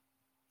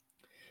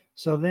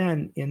 So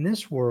then in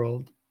this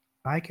world,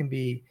 I can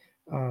be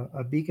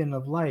a beacon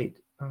of light,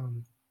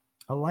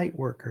 a light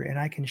worker, and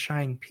I can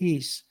shine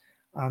peace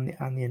on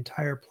the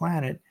entire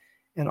planet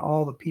and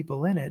all the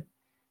people in it,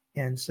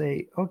 and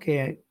say,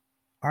 okay,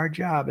 our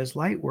job as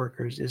light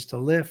workers is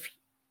to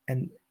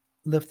and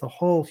lift the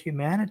whole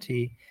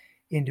humanity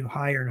into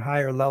higher and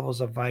higher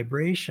levels of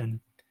vibration,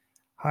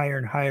 higher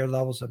and higher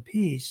levels of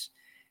peace,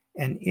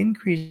 and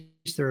increase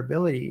their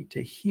ability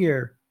to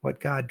hear what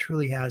God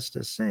truly has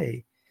to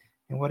say.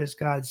 And what does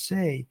God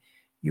say?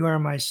 You are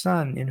my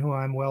son in whom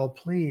I'm well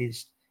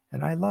pleased,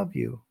 and I love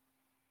you.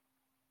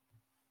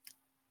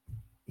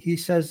 He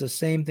says the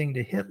same thing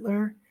to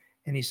Hitler,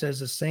 and he says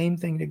the same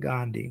thing to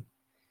Gandhi.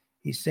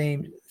 He's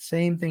saying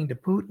same thing to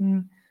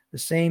Putin, the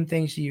same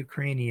things to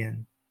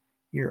Ukrainian.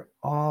 You're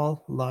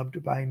all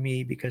loved by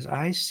me because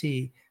I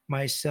see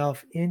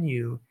myself in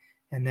you,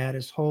 and that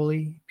is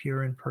holy,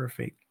 pure, and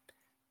perfect.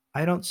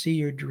 I don't see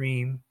your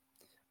dream,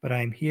 but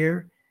I'm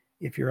here.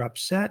 If you're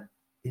upset,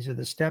 these are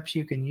the steps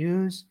you can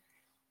use,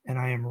 and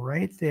I am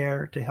right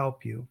there to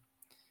help you.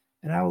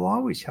 And I will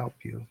always help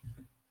you.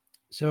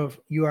 So if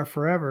you are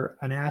forever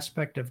an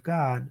aspect of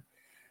God,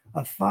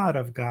 a thought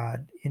of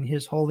God in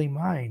his holy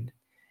mind.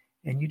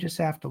 And you just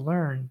have to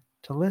learn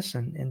to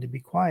listen and to be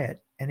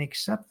quiet and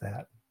accept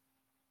that.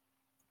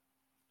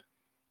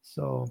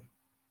 So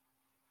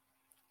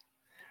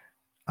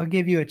I'll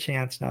give you a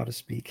chance now to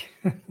speak.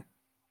 Yeah,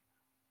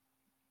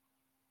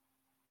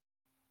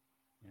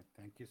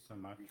 thank you so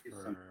much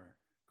for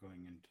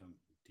going into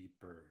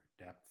deeper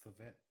depth of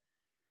it.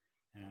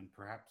 And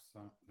perhaps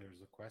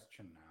there's a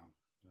question now.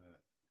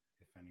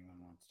 If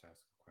anyone wants to ask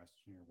a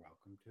question, you're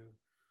welcome to.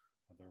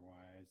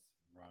 Otherwise,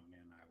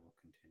 Rodney and I will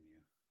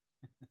continue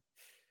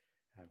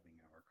having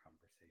our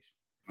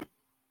conversation.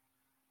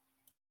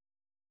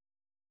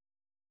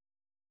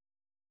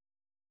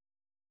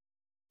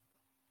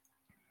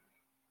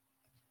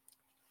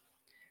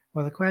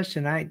 Well, the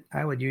question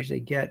I would usually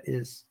get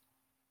is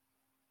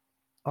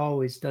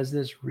always, does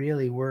this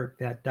really work?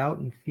 That doubt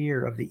and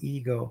fear of the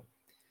ego.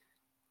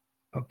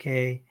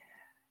 Okay.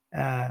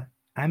 Uh,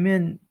 I'm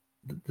in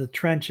the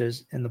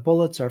trenches and the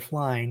bullets are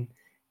flying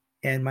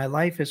and my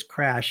life is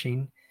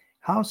crashing.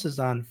 House is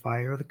on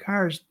fire. The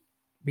car's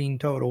being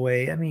towed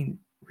away. I mean,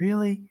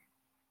 really?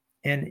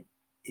 And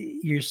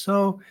you're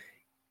so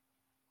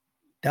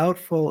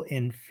doubtful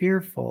and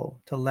fearful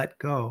to let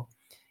go.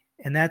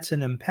 And that's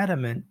an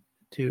impediment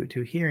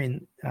to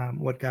hearing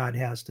what God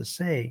has to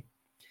say.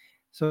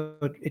 So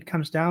it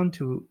comes down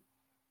to,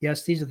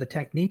 yes, these are the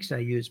techniques I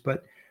use,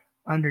 but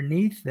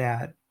underneath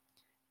that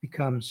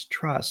becomes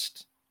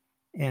trust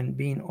and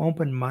being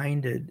open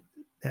minded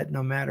that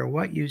no matter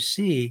what you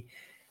see,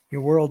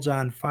 your world's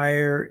on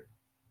fire,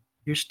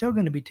 you're still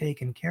going to be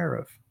taken care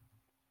of.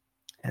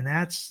 And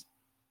that's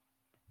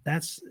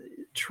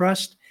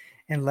trust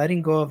and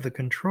letting go of the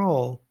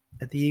control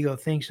that the ego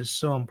thinks is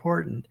so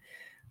important.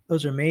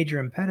 Those are major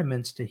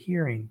impediments to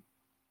hearing.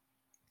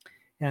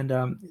 And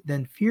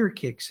then fear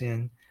kicks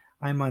in.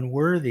 I'm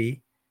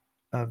unworthy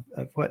of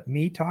what,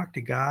 me talk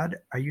to God?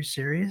 Are you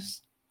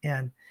serious?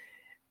 And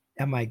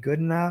am I good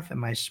enough?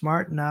 Am I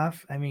smart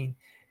enough? I mean,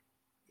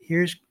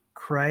 here's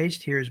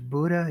Christ, here's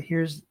Buddha,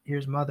 here's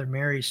Mother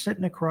Mary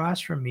sitting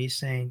across from me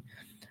saying,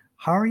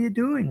 how are you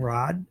doing,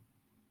 Rod?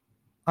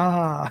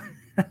 Ah,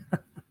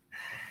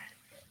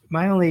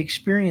 my only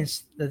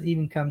experience that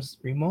even comes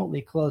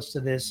remotely close to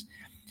this,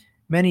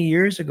 many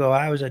years ago,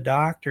 I was a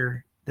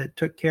doctor that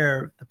took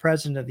care of the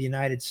President of the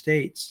United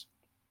States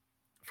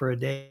for a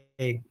day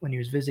when he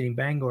was visiting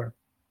Bangor.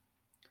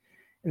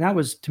 And that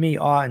was, to me,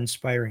 awe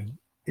inspiring.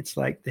 It's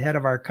like the head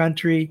of our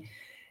country.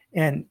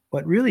 And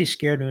what really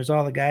scared me was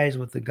all the guys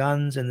with the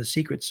guns and the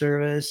Secret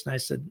Service. And I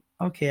said,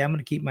 okay, I'm going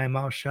to keep my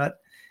mouth shut.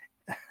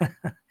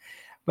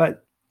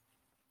 But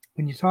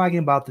when you're talking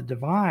about the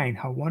divine,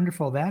 how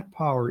wonderful that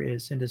power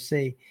is, and to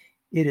say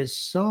it is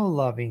so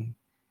loving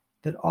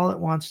that all it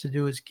wants to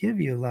do is give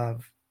you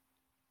love.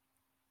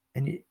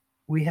 And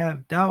we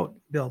have doubt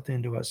built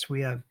into us.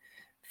 We have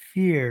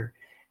fear.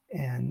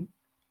 And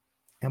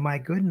am I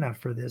good enough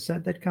for this?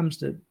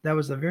 That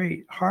was a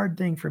very hard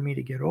thing for me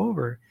to get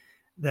over,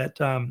 that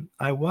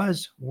I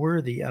was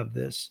worthy of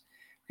this,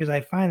 because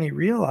I finally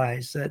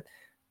realized that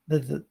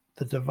the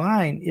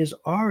divine is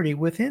already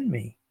within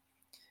me.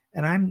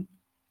 And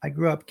I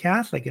grew up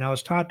Catholic, and I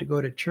was taught to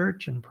go to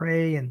church and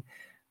pray, and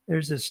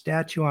there's this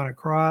statue on a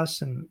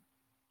cross, and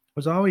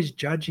was always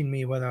judging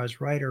me whether I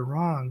was right or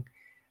wrong.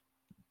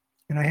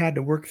 And I had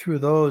to work through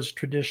those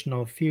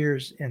traditional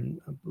fears and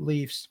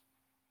beliefs.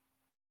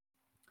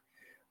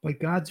 But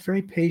God's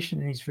very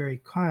patient and He's very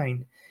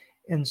kind.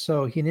 And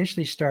so He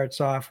initially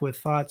starts off with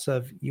thoughts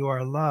of, you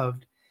are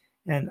loved,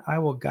 and I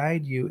will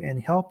guide you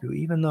and help you,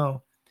 even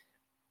though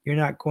you're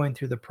not going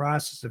through the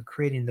process of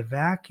creating the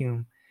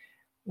vacuum.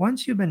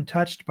 Once you've been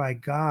touched by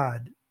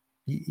God,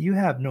 you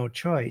have no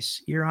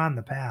choice. You're on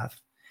the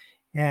path.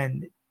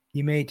 And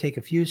you may take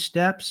a few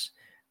steps,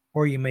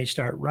 or you may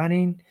start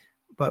running.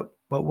 But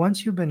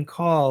once you've been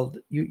called,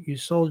 you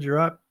soldier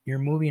up, you're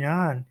moving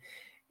on.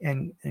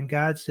 And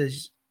God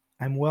says,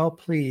 I'm well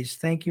pleased.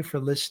 Thank you for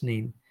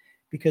listening.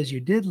 Because you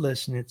did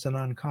listen, it's an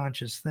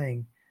unconscious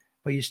thing.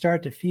 But you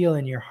start to feel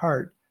in your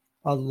heart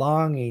a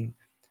longing,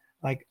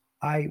 like,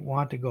 I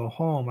want to go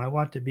home. I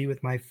want to be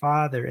with my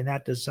Father. And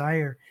that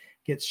desire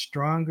gets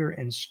stronger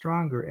and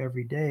stronger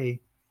every day.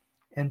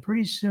 And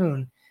pretty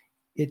soon,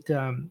 it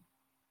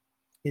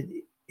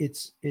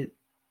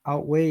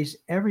outweighs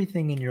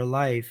everything in your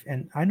life.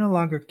 And I no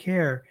longer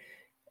care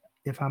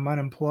if I'm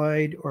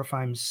unemployed or if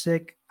I'm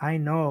sick. I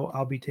know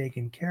I'll be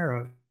taken care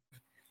of.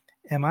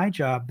 And my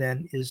job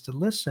then is to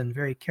listen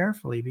very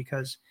carefully,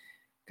 because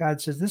God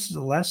says, this is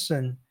a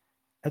lesson.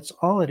 That's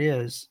all it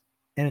is.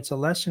 And it's a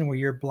lesson where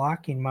you're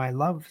blocking my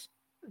love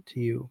to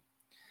you.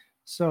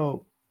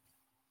 So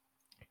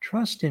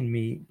trust in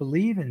me,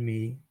 believe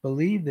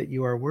that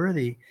you are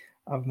worthy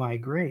of my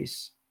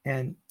grace.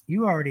 And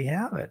you already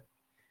have it.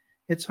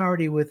 It's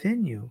already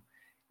within you.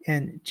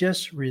 And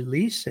just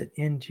release it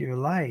into your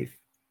life.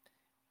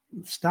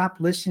 Stop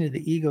listening to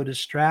the ego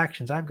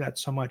distractions. I've got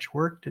so much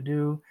work to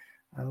do.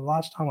 I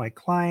lost all my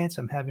clients.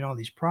 I'm having all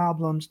these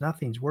problems.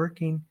 Nothing's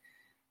working.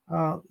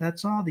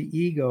 That's all the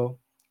ego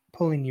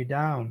pulling you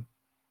down.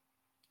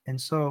 And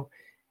so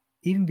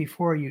even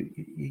before you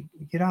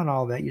get on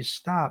all that, you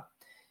stop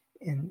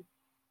and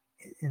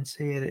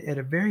say, at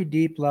a very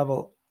deep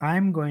level,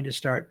 I'm going to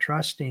start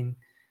trusting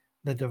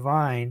the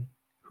divine,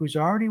 who's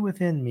already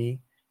within me,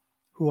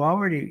 who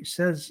already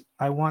says,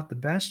 I want the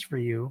best for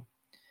you.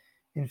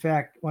 In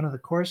fact, one of the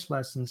course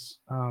lessons,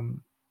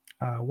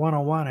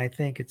 101, I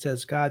think it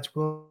says, God's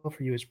will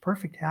for you is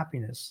perfect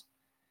happiness.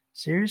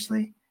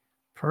 Seriously?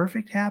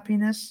 Perfect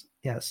happiness?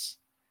 Yes.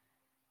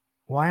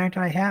 Why aren't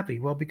I happy?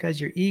 Well, because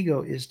your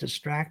ego is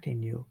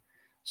distracting you.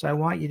 So I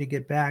want you to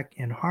get back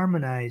and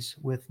harmonize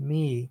with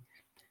me,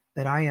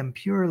 that I am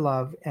pure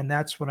love, and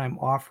that's what I'm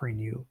offering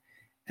you.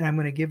 And I'm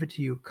going to give it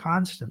to you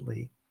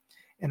constantly.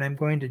 And I'm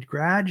going to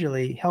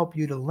gradually help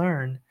you to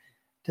learn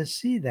to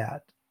see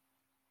that.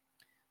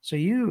 So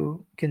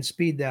you can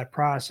speed that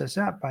process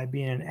up by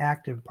being an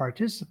active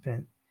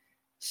participant.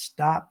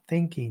 Stop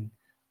thinking,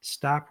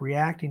 stop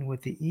reacting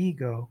with the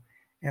ego,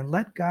 and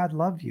let God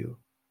love you.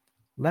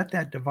 Let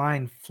that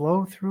divine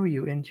flow through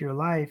you into your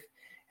life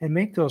and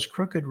make those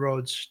crooked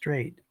roads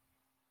straight.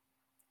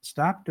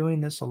 Stop doing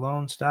this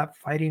alone. Stop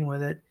fighting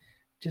with it.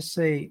 Just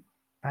say,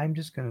 I'm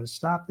just going to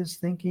stop this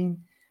thinking.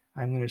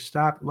 I'm going to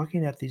stop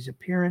looking at these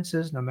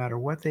appearances, no matter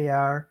what they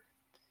are,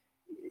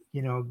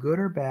 good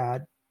or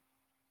bad.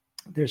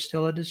 There's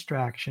still a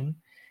distraction.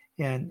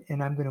 And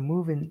I'm going to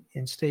move in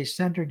and stay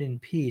centered in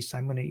peace.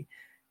 I'm going to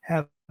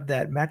have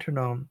that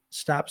metronome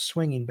stop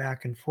swinging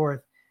back and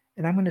forth.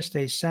 And I'm going to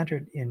stay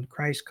centered in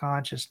Christ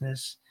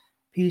consciousness,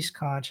 peace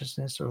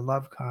consciousness, or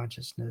love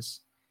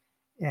consciousness.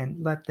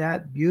 And let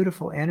that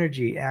beautiful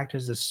energy act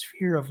as a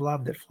sphere of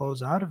love that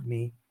flows out of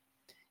me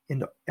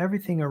into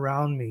everything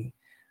around me,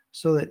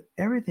 so that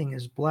everything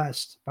is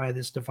blessed by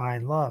this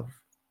divine love.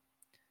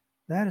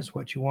 That is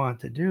what you want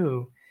to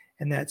do.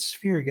 And that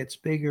sphere gets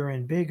bigger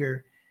and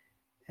bigger.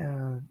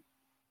 And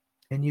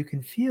you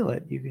can feel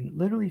it. You can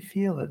literally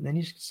feel it. And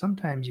then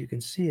sometimes you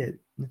can see it.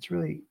 It's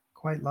really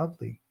quite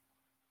lovely.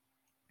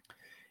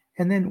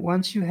 And then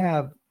once you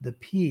have the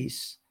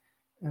peace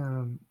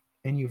and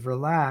you've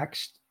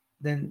relaxed,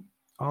 then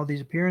all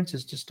these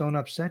appearances just don't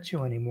upset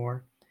you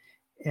anymore,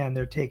 and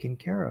they're taken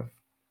care of.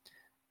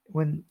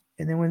 And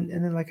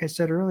then, like I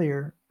said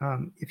earlier,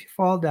 if you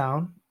fall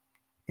down,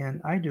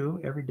 and I do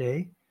every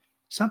day,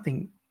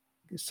 something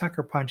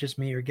sucker punches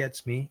me or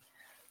gets me,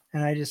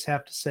 and I just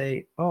have to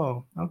say,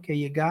 "Oh, okay,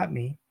 you got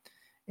me,"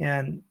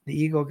 and the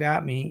ego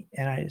got me,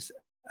 and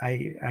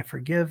I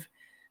forgive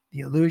the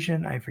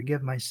illusion, I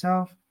forgive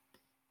myself,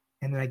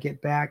 and then I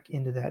get back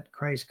into that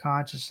Christ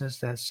consciousness,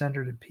 that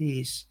centered in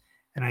peace,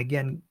 and I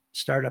again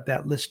start up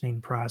that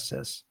listening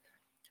process.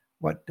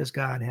 What does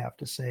God have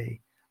to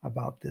say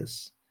about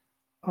this?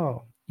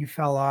 Oh, you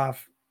fell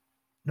off.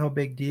 No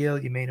big deal.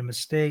 You made a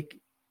mistake.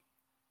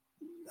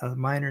 a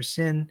minor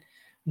sin?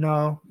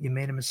 No, you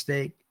made a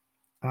mistake.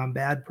 I'm a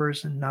bad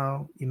person?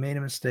 No, you made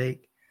a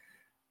mistake.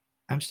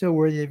 I'm still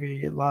worthy of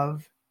your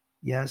love.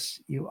 Yes,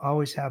 you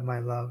always have my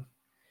love.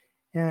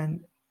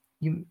 And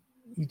you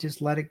you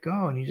just let it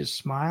go and you just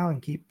smile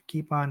and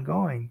keep on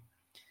going.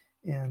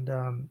 And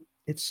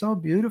it's so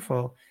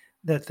beautiful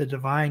that the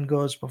divine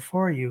goes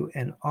before you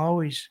and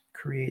always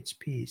creates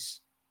peace.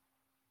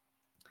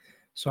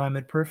 So I'm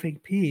at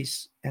perfect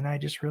peace and I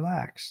just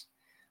relax.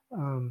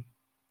 Um,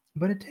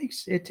 but it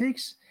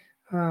takes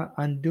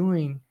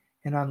undoing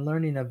and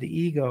unlearning of the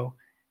ego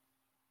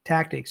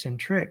tactics and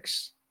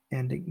tricks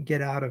and to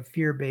get out of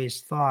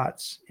fear-based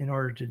thoughts in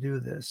order to do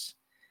this.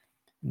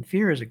 And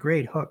fear is a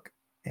great hook,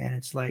 and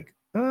it's like,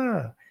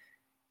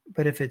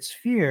 but if it's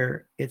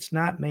fear, it's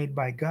not made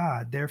by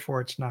God,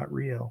 therefore it's not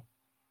real.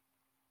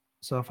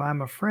 So if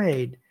I'm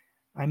afraid,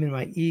 I'm in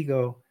my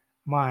ego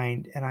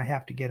mind and I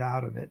have to get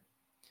out of it.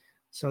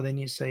 So then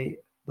you say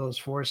those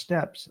 4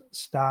 steps: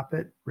 stop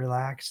it,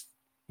 relax,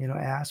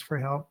 ask for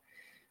help,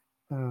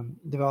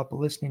 develop a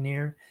listening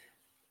ear,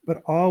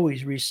 but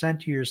always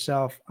recenter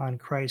yourself on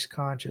Christ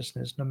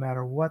consciousness, no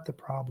matter what the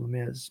problem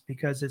is,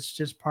 because it's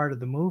just part of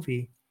the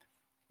movie.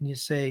 And you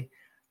say,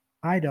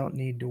 I don't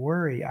need to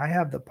worry. I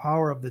have the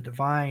power of the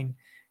divine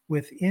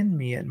within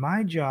me, and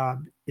my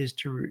job is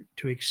to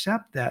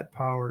accept that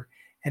power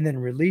and then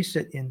release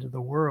it into the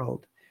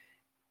world.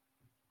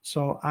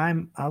 So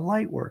I'm a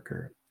light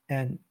worker,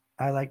 and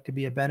I like to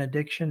be a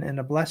benediction and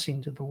a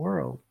blessing to the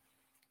world.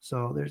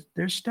 So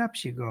there's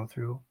steps you go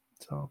through.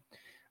 So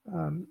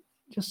um,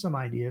 just some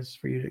ideas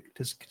for you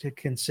to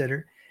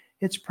consider.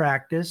 It's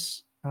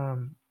practice.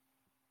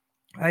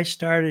 I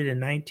started in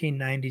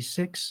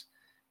 1996,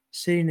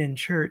 sitting in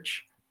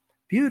church,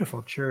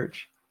 beautiful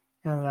church,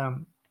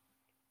 and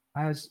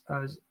I was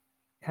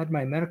had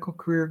my medical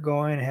career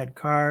going. I had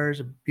cars,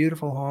 a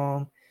beautiful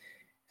home,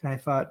 and I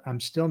thought, I'm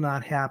still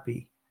not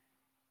happy.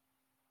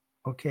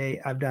 Okay,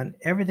 I've done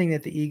everything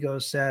that the ego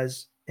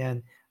says,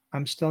 and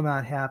I'm still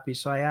not happy.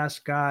 So I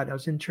asked God. I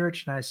was in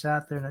church and I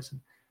sat there and I said,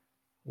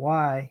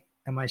 why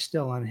am I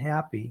still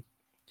unhappy?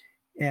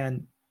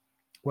 And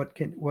what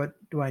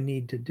do I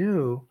need to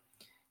do?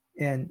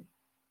 And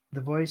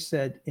the voice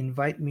said,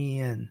 invite me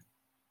in.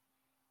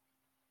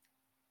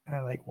 And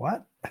I'm like,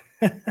 what?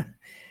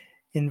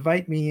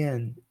 Invite me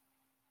in.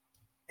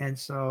 And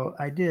so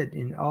I did.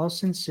 In all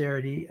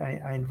sincerity,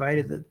 I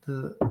invited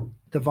the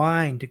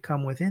divine to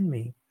come within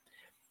me.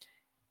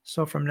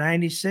 So from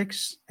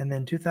 96 and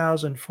then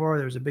 2004,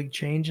 there was a big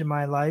change in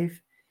my life.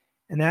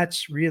 And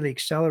that's really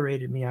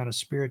accelerated me on a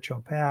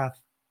spiritual path.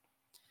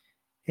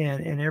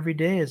 And every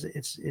day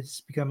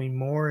it's becoming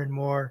more and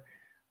more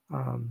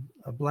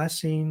a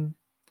blessing,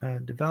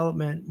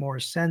 development, more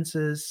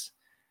senses.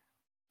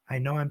 I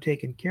know I'm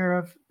taken care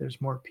of.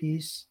 There's more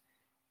peace.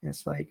 And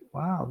it's like,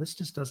 wow, this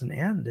just doesn't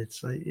end.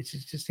 It's like it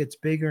just gets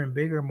bigger and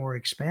bigger, more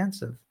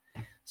expansive.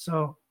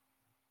 So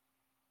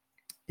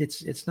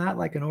it's not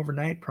like an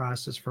overnight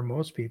process for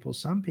most people.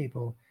 Some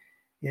people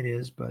it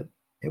is, but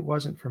it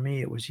wasn't for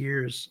me. It was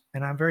years,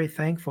 and I'm very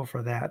thankful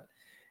for that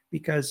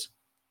because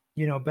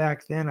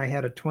back then I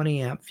had a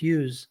 20 amp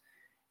fuse,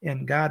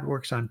 and God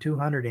works on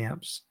 200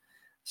 amps.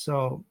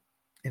 So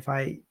if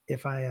I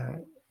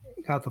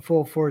got the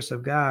full force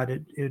of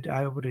God,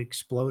 I would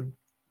explode.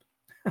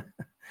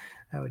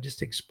 I would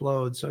just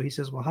explode. So he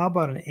says, well, how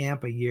about an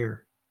amp a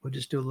year? We'll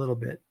just do a little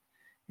bit.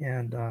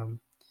 And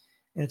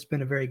it's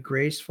been a very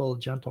graceful,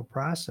 gentle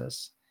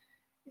process.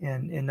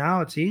 And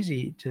now it's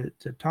easy to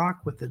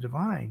talk with the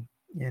divine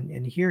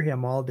and hear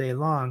him all day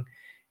long.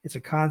 It's a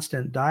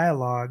constant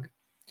dialogue.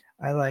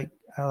 I like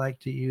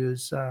to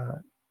use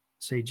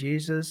say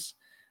Jesus.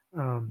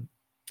 Um,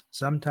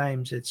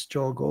 Sometimes it's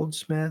Joel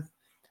Goldsmith.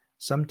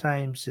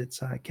 Sometimes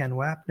it's Ken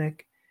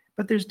Wapnick.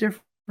 But there's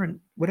different,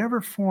 whatever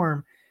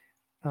form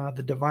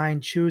the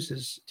divine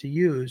chooses to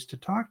use to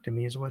talk to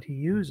me is what he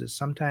uses.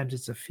 Sometimes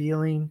it's a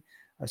feeling,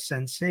 a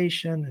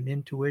sensation, an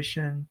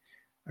intuition,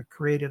 a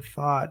creative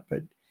thought,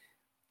 but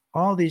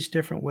all these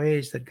different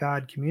ways that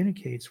God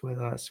communicates with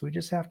us, we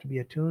just have to be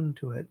attuned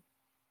to it.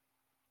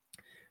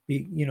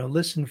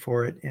 Listen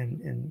for it,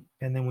 and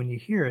then when you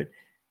hear it,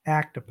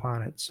 act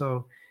upon it.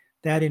 So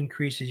that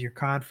increases your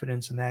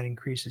confidence and that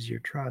increases your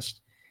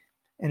trust,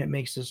 and it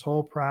makes this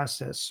whole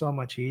process so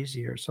much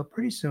easier. So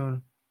pretty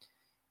soon,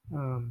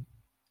 um,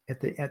 at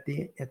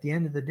the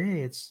end of the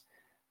day,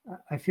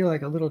 I feel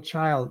like a little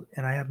child,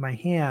 and I have my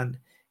hand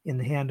in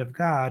the hand of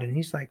God, and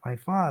He's like my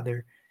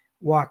Father,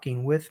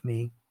 walking with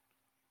me,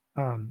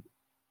 um,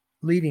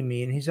 leading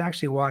me, and He's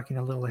actually walking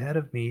a little ahead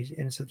of me.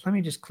 And it says, "Let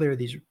me just clear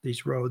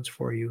these roads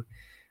for you,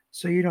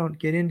 so you don't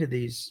get into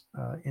these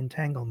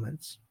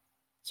entanglements."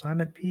 So I'm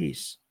at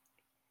peace.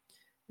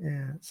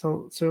 Yeah.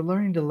 So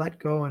learning to let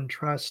go and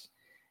trust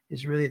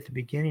is really at the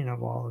beginning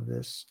of all of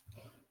this.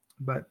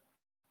 But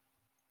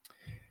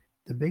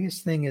the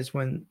biggest thing is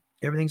when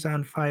everything's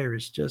on fire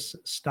is just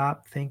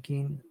stop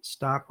thinking,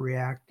 stop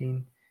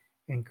reacting,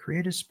 and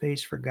create a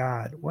space for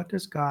God. What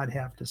does God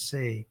have to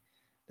say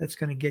that's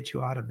going to get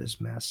you out of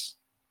this mess?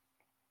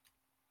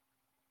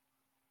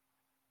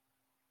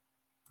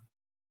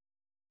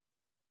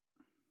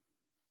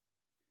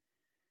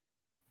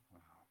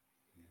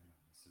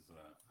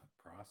 a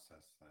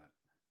process that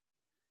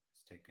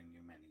has taken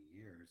you many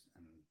years,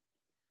 and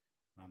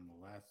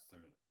nonetheless,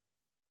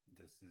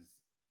 this is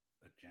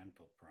a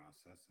gentle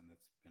process, and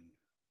it's been,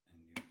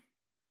 and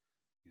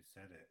you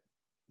said it,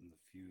 the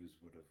fuse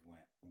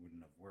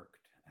wouldn't have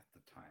worked at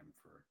the time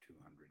for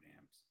 200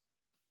 amps.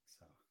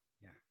 So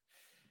yeah,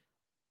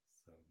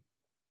 so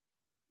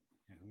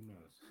yeah, who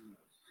knows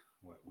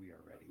what we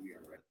are ready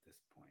for at this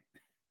point.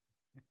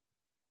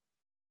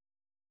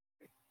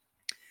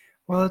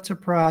 Well, it's a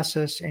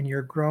process, and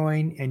you're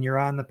growing and you're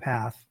on the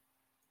path,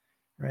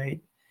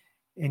 right?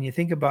 And you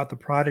think about the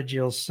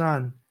prodigal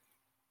son,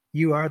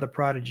 you are the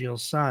prodigal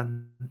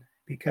son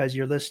because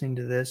you're listening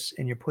to this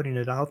and you're putting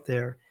it out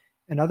there,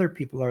 and other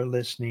people are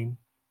listening.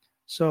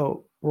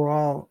 So we're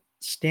all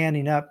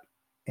standing up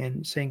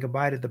and saying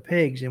goodbye to the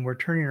pigs, and we're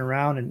turning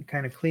around and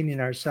kind of cleaning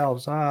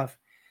ourselves off.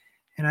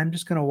 And I'm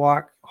just going to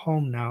walk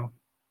home now.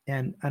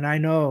 And I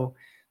know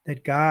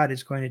that God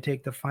is going to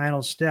take the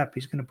final step.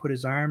 He's going to put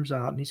his arms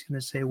out and he's going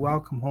to say,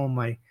 "Welcome home,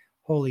 my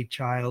holy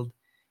child.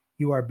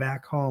 You are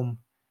back home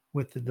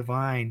with the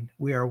divine.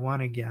 We are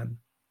one again."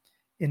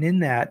 And in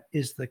that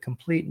is the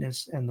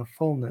completeness and the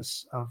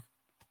fullness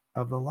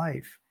of the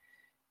life.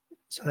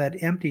 So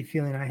that empty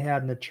feeling I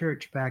had in the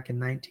church back in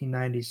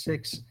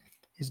 1996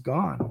 is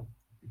gone.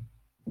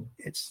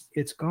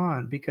 It's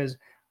gone because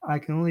I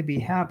can only be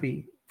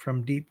happy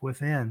from deep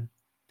within.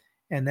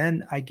 And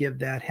then I give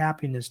that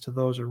happiness to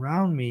those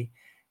around me,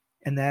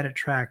 and that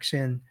attracts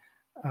in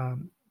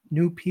um,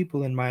 new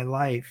people in my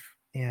life,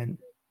 and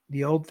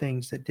the old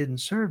things that didn't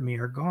serve me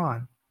are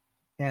gone.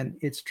 And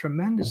it's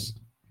tremendous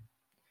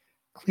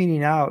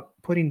cleaning out,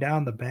 putting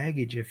down the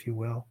baggage, if you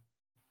will.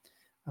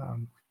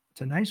 Um,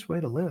 it's a nice way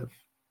to live.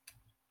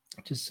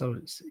 Just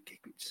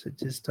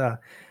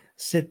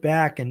sit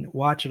back and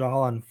watch it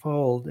all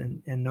unfold,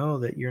 and know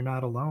that you're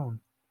not alone.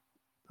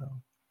 So,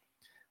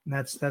 and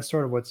that's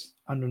sort of what's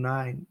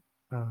underlying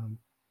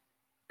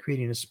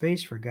creating a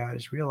space for God,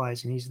 is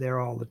realizing He's there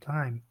all the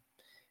time,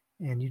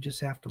 and you just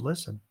have to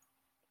listen.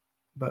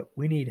 But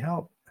we need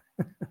help,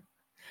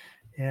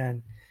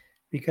 and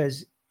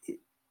because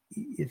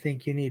you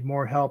think you need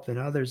more help than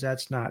others,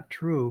 that's not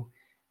true.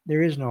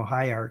 There is no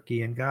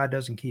hierarchy, and God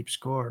doesn't keep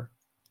score.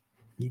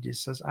 He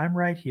just says, "I'm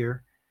right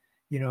here.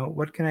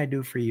 What can I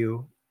do for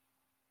you?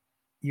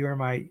 You are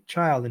my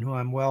child in whom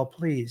I'm well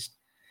pleased."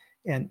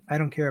 And I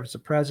don't care if it's the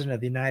president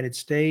of the United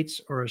States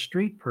or a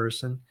street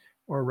person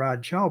or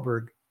Rod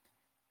Chelberg.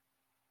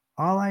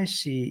 All I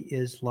see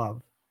is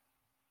love.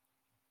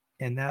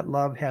 And that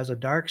love has a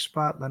dark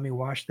spot. Let me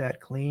wash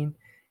that clean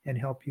and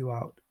help you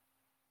out.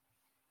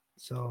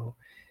 So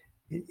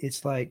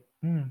it's like,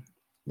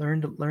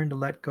 learn to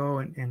let go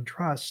and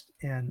trust,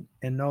 and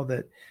know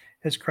that,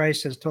 as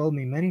Christ has told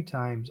me many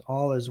times,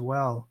 all is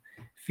well.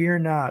 Fear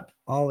not,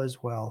 all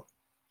is well.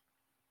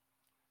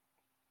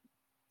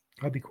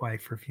 I'll be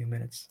quiet for a few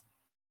minutes.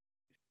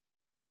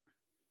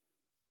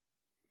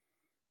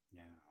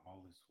 Yeah,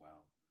 all is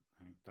well. I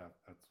think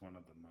that's one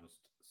of the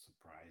most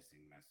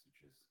surprising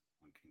messages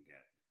one can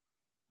get.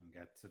 One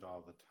gets it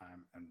all the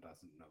time and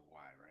doesn't know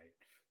why, right?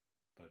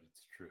 But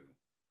it's true.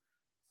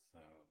 So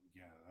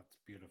yeah, that's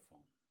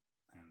beautiful.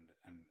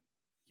 And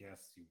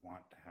yes, you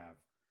want to have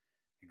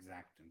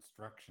exact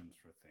instructions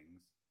for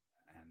things,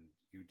 and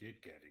you did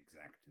get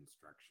exact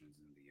instructions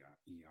in the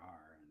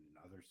ER and in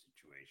other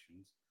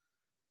situations.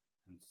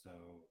 And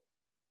so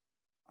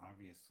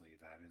obviously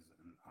that is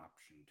an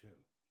option too,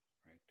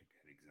 right? To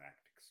get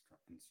exact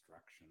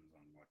instructions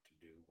on what to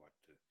do, what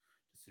to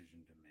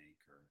decision to make,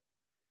 or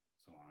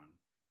so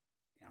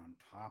on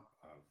top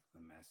of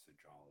the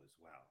message, all is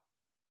well.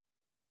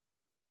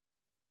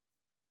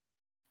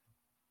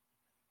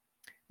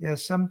 Yeah,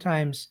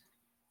 sometimes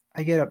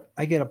I get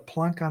a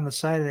plunk on the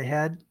side of the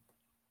head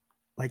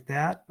like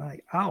that. I'm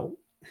like, ow.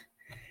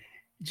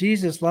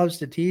 Jesus loves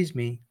to tease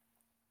me.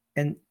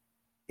 And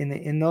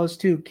in those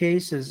two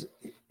cases,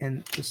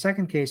 and the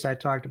second case I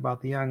talked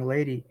about, the young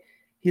lady,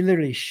 he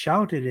literally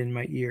shouted in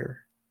my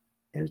ear.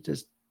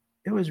 It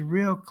was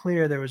real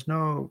clear. There was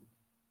no,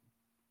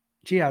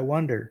 gee, I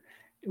wonder.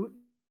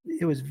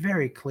 It was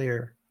very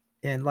clear.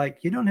 And like,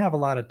 you don't have a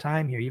lot of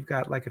time here. You've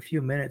got like a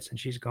few minutes and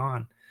she's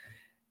gone.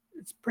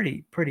 It's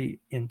pretty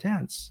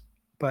intense.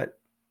 But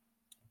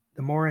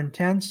the more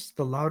intense,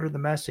 the louder the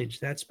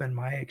message. That's been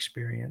my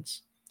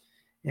experience.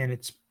 And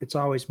it's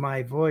always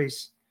my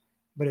voice,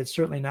 but it's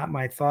certainly not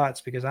my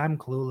thoughts, because I'm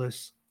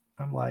clueless.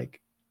 I'm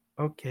like,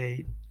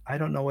 okay, I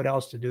don't know what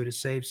else to do to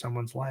save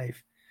someone's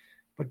life.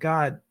 But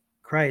God,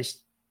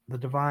 Christ, the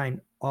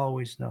divine,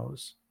 always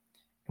knows,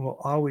 and will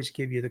always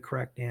give you the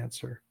correct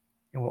answer,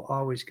 and will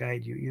always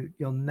guide you.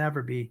 You'll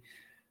never be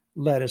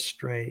led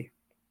astray.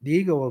 The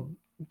ego will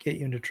get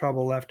you into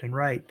trouble left and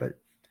right, but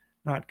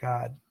not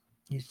God.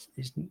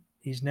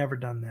 He's never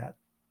done that.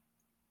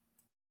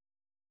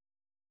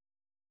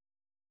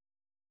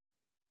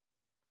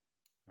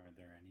 Are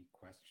there any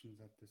questions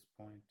at this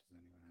point? Does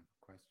anyone have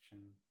a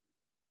question?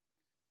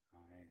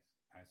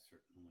 I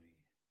certainly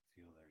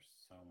feel there's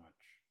so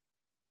much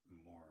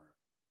more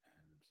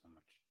and so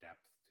much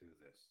depth to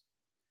this.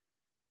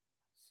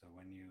 So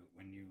when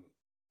you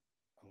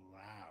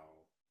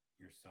allow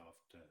yourself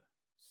to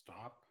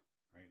stop,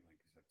 right? Like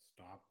you said,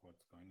 stop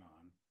what's going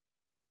on.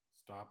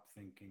 Stop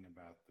thinking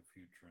about the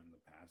future and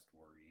the past,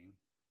 worrying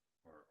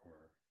or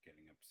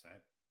getting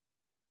upset,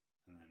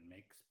 and then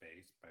make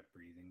space by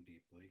breathing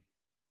deeply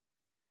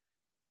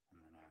and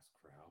then ask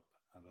for help.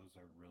 Those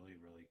are really,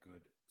 really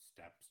good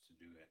steps to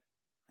do it.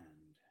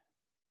 And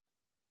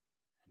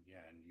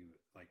yeah, and you,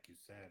 like you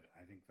said,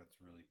 I think that's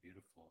really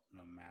beautiful.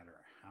 No matter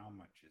how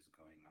much is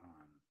going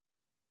on,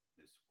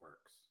 this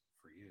works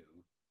for you.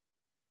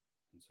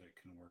 And so it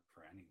can work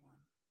for anyone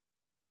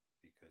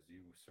because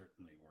you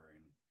certainly were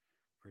in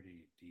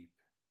pretty deep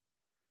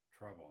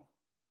trouble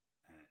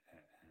and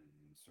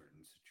in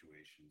certain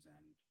situations,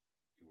 and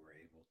you were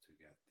able to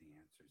get the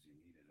answers you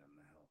needed and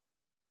the help.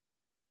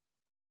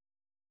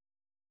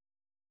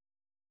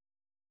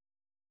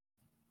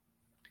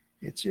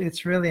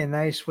 It's really a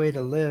nice way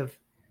to live,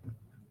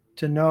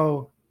 to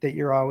know that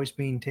you're always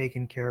being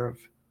taken care of.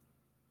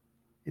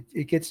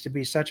 It gets to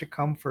be such a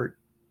comfort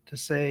to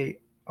say,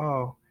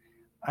 oh,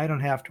 I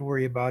don't have to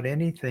worry about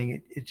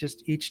anything. It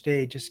just, each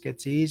day just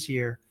gets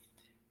easier,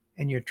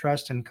 and your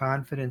trust and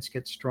confidence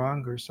gets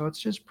stronger. So it's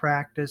just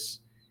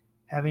practice,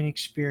 having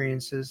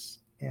experiences,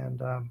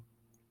 and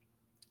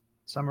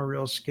some are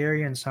real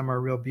scary and some are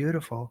real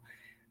beautiful.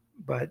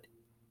 But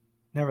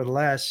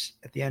nevertheless,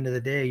 at the end of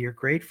the day, you're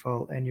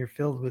grateful and you're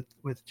filled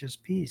with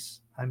just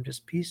peace. I'm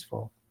just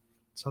peaceful.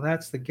 So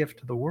that's the gift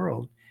to the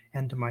world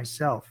and to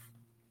myself.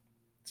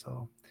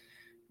 So,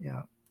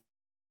 yeah.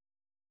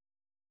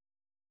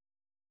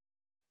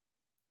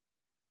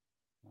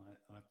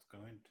 Let's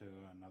go into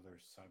another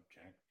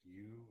subject.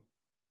 You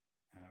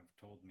have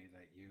told me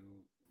that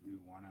you do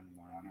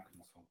one-on-one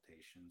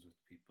consultations with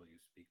people. You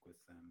speak with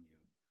them. You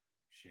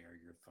share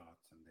your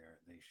thoughts, and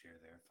they share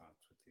their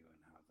thoughts with you,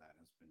 and how that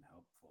has been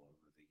helpful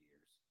over the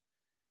years.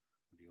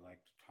 Would you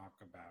like to talk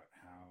about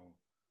how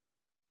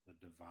the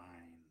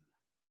divine,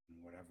 in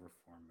whatever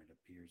form it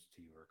appears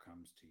to you or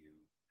comes to you,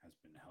 has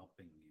been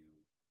helping you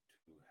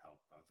to help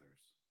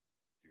others,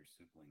 your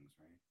siblings,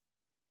 right?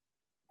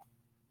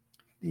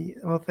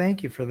 Well,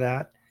 thank you for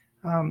that.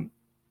 Um,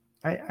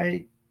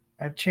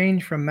 I've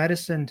changed from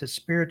medicine to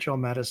spiritual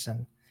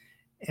medicine,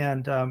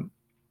 and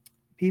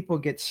people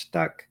get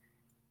stuck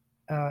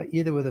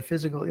either with a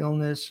physical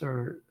illness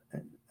or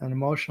an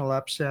emotional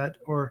upset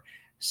or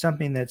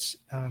something that's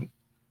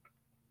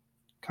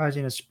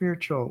causing a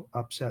spiritual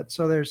upset.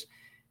 So there's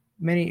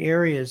many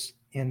areas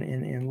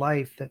in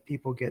life that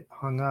people get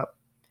hung up.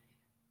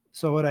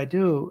 So what I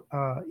do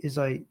is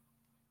I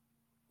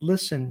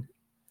listen,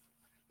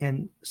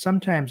 and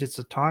sometimes it's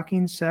a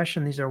talking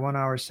session. These are 1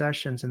 hour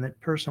sessions, and that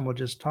person will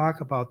just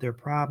talk about their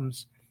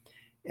problems,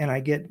 and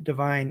I get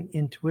divine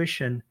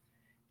intuition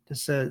to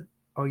say,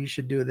 oh, you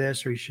should do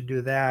this or you should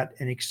do that,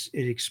 and it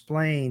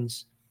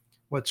explains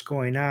what's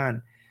going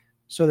on.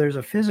 So there's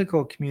a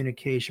physical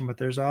communication, but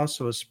there's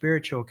also a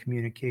spiritual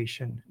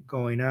communication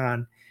going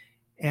on.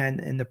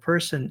 And the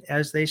person,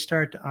 as they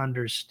start to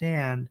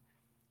understand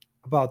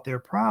about their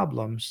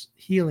problems,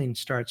 healing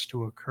starts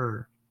to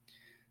occur.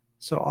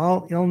 So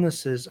all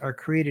illnesses are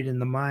created in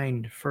the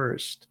mind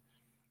first,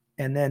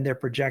 and then they're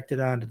projected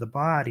onto the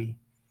body.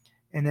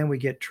 And then we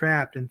get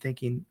trapped in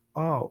thinking,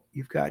 oh,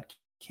 you've got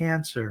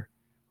cancer.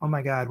 Oh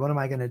my God, what am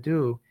I going to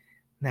do?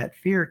 And that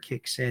fear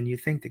kicks in. You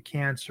think the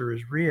cancer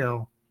is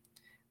real.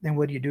 Then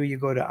what do? You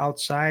go to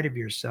outside of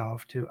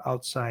yourself, to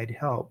outside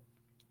help,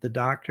 the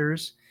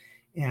doctors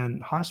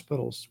and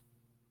hospitals.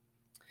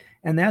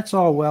 And that's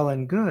all well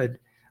and good.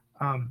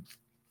 Um,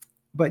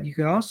 but you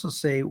can also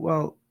say,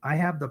 well, I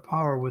have the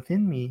power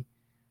within me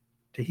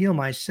to heal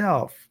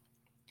myself.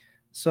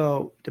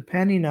 So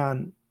depending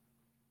on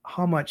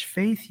how much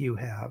faith you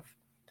have,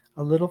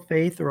 a little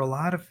faith or a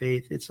lot of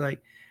faith, it's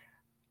like,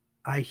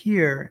 I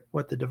hear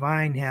what the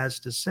divine has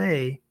to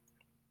say.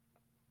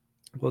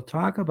 We'll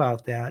talk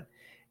about that,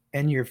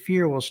 and your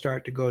fear will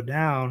start to go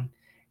down.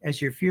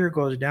 As your fear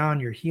goes down,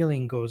 your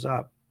healing goes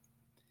up.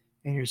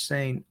 And you're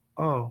saying,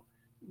 oh,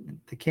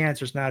 the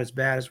cancer's not as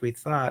bad as we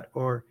thought.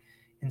 Or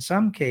in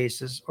some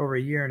cases, over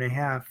a year and a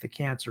half, the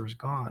cancer is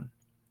gone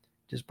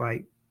just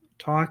by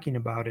talking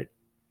about it.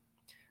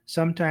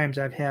 Sometimes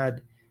I've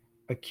had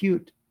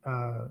acute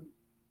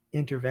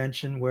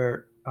intervention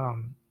where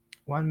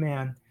one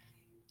man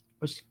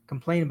was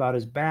complaining about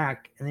his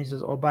back, and he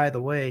says, oh, by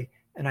the way,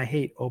 and I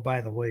hate oh,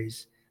 by the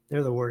ways.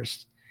 They're the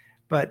worst.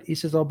 But he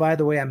says, oh, by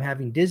the way, I'm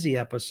having dizzy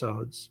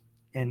episodes.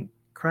 And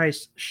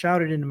Christ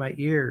shouted into my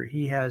ear,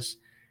 he has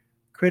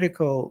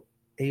critical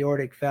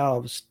aortic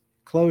valves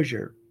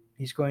closure.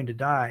 He's going to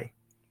die.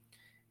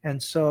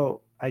 And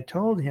so I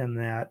told him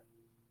that.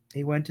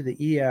 He went to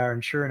the ER,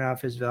 and sure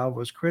enough, his valve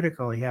was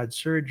critical. He had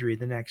surgery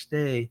the next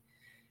day.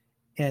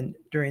 And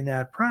during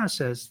that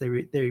process, they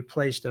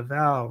replaced a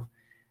valve.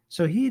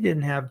 So he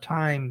didn't have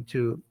time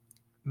to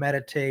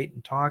meditate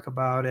and talk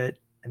about it.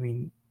 I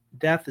mean,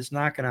 death is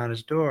knocking on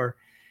his door.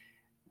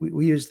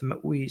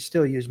 We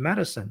still use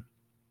medicine.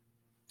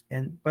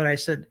 But I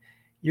said,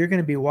 you're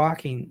going to be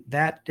walking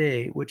that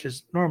day, which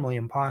is normally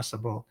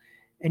impossible.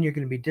 and you're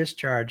going to be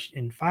discharged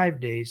in 5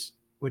 days,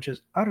 which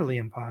is utterly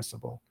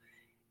impossible.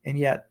 And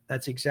yet,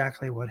 that's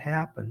exactly what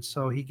happened.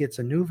 So he gets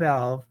a new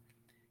valve.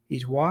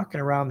 He's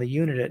walking around the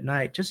unit at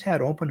night, just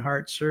had open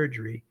heart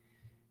surgery.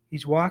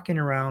 He's walking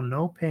around,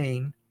 no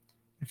pain.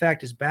 In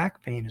fact, his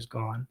back pain is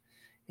gone.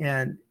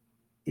 And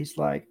he's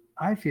like,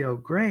 I feel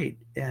great.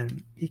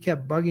 And he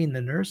kept bugging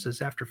the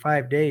nurses. After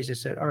 5 days, they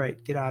said, all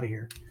right, get out of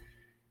here.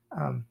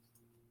 Um,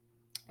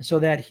 so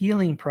that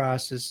healing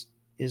process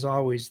is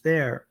always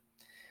there.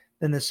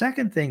 Then the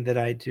second thing that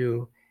I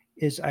do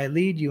is I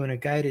lead you in a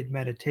guided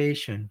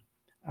meditation.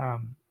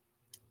 Um,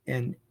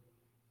 and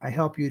I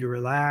help you to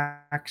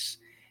relax.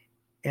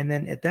 And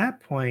then at that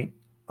point,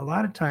 a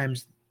lot of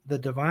times the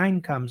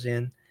divine comes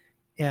in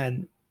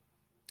and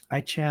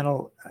I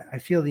channel, I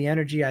feel the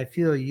energy, I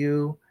feel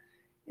you.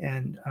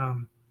 And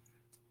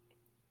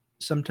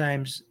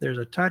sometimes there's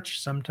a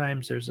touch,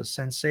 sometimes there's a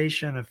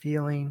sensation, a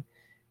feeling,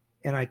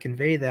 and I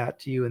convey that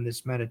to you in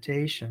this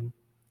meditation.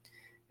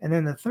 And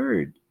then the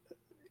third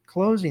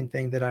closing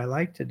thing that I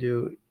like to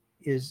do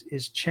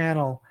is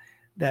channel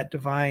that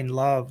divine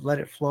love, let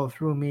it flow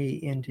through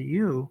me into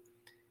you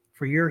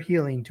for your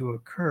healing to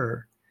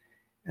occur.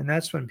 And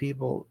that's when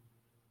people,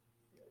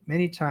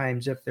 many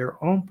times, if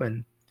they're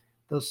open,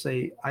 they'll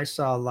say, I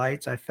saw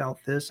lights, I felt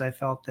this, I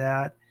felt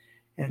that,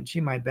 and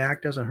gee, my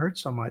back doesn't hurt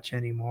so much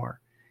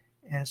anymore.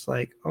 And it's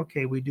like,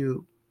 okay, we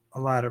do a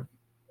lot of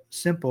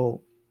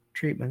simple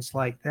treatments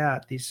like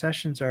that. These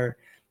sessions are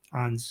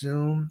on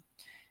Zoom,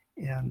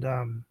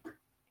 and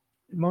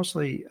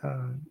mostly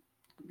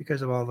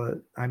because of all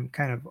the, I'm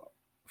kind of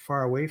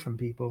far away from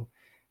people,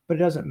 but it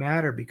doesn't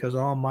matter because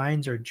all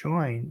minds are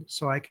joined.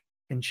 So I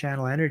can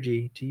channel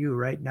energy to you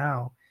right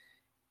now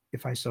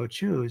if I so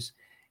choose,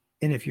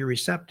 and if you're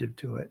receptive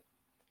to it.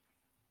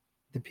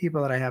 The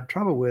people that I have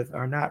trouble with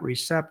are not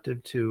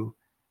receptive to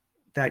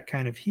that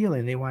kind of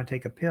healing. They want to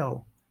take a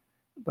pill,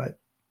 but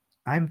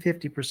I'm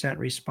 50%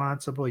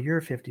 responsible,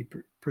 you're 50%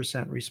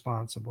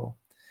 responsible.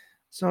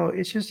 So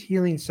it's just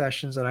healing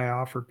sessions that I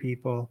offer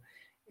people.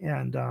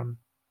 And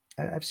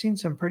I've seen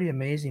some pretty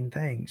amazing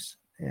things,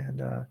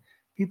 and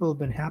people have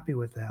been happy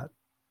with that.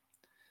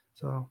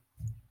 So,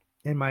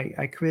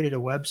 I created a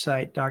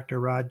website,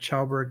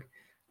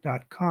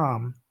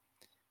 drrodchelberg.com,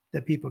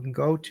 that people can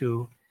go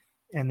to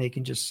and they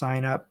can just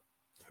sign up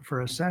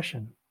for a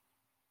session.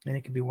 And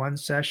it can be one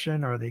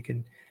session or they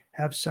can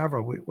have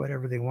several,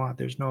 whatever they want.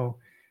 There's no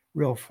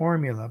real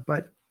formula.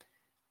 But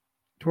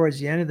towards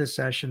the end of the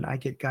session, I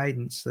get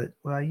guidance that,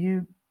 well,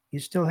 you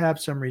still have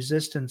some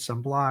resistance,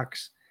 some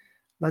blocks.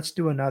 Let's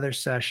do another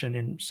session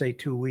in, say,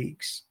 2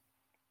 weeks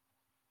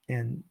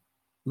and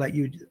let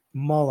you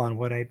mull on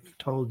what I've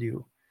told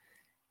you.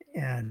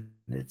 And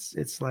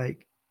it's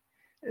like,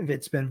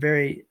 it's been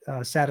very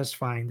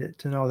satisfying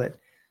to know that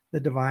the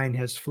divine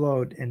has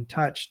flowed and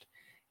touched,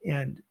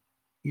 and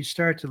you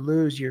start to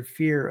lose your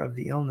fear of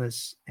the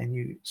illness and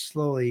you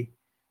slowly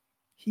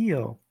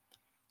heal.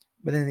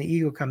 But then the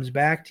ego comes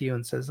back to you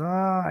and says, oh,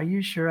 are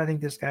you sure? I think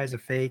this guy's a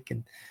fake.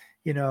 And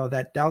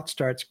that doubt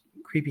starts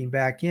creeping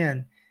back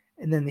in,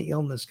 and then the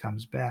illness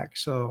comes back.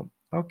 So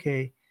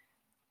okay,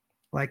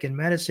 like in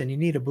medicine, you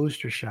need a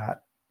booster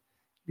shot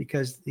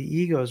because the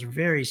ego is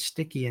very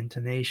sticky and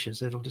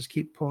tenacious. It'll just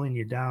keep pulling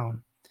you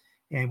down.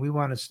 And we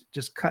want to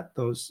just cut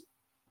those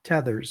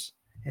tethers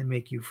and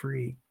make you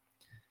free.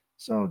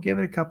 So give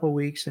it a couple of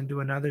weeks and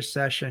do another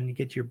session. You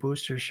get your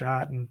booster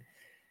shot and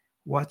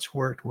what's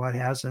worked, what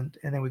hasn't.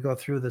 And then we go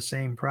through the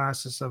same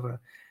process of a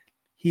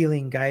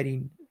healing,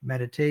 guiding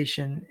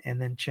meditation,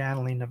 and then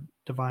channeling of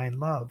divine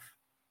love.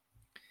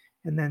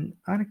 And then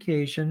on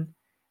occasion,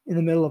 in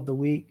the middle of the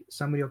week,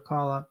 somebody will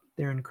call up,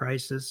 they're in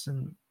crisis,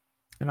 and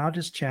I'll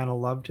just channel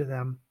love to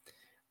them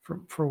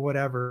for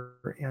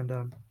whatever.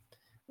 And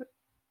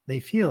they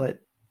feel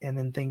it, and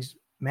then things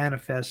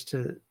manifest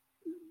to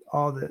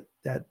all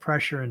that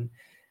pressure and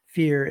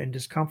fear and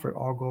discomfort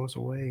all goes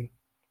away.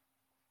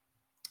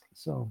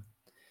 So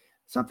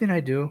something I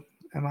do.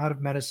 I'm out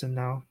of medicine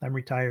now. I'm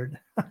retired,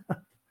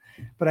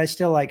 but I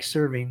still like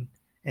serving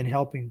and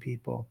helping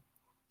people.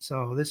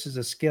 So this is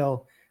a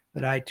skill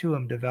that I too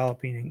am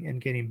developing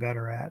and getting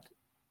better at.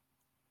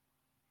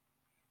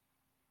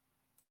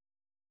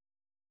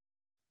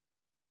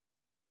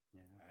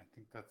 Yeah, I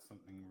think that's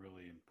something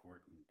really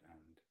important.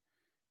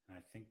 And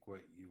I think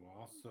what you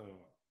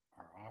also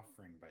are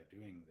offering by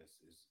doing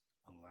this is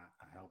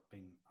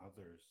helping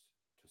others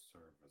to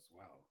serve as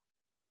well.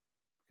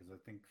 Because I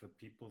think the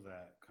people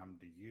that come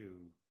to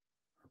you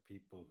are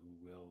people who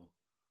will,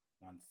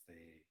 once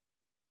they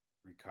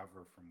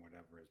recover from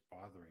whatever is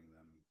bothering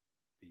them,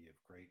 be of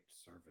great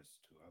service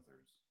to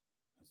others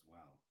as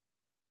well.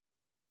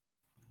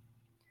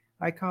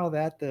 I call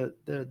that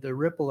the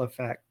ripple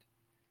effect.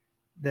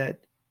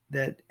 That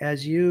that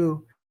as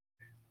you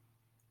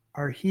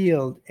are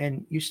healed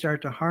and you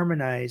start to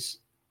harmonize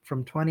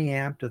from 20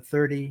 amp to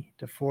 30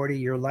 to 40,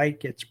 your light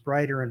gets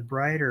brighter and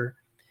brighter,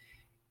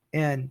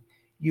 and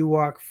you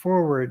walk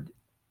forward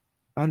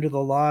under the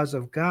laws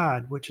of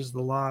God, which is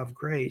the law of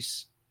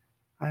grace.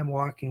 I'm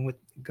walking with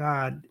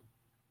God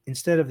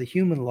instead of the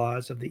human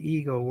laws of the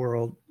ego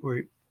world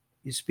where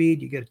You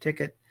speed, you get a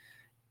ticket.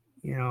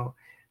 You know,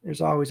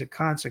 there's always a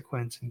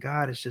consequence, and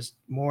God is just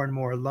more and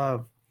more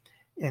love,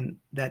 and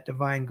that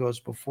divine goes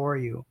before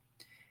you.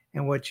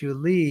 And what you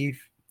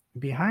leave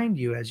behind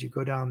you as you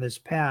go down this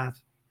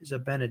path is a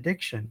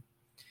benediction.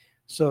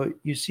 So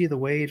you see the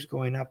waves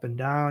going up and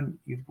down,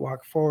 you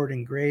walk forward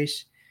in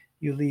grace,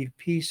 you leave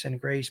peace and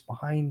grace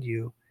behind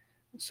you.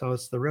 So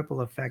it's the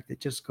ripple effect that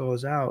just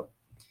goes out.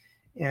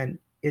 And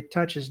it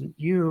touches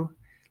you,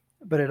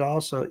 but it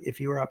also, if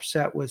you were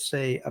upset with,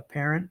 say, a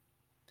parent,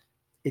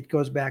 it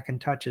goes back and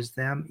touches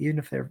them. Even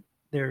if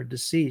they're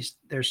deceased,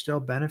 they're still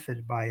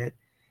benefited by it.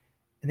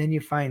 And then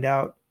you find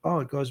out, oh,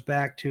 it goes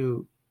back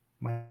to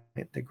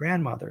the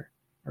grandmother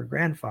or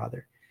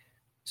grandfather.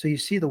 So you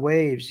see the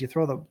waves, you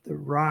throw the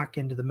rock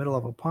into the middle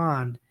of a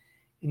pond,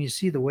 and you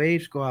see the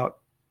waves go out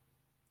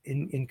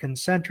in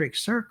concentric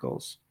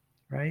circles,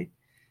 right?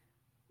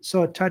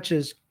 So it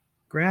touches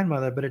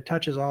grandmother, but it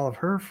touches all of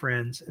her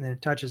friends, and then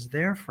it touches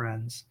their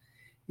friends.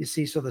 You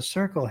see, so the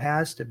circle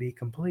has to be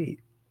complete.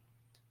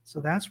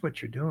 So that's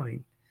what you're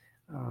doing.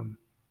 Um,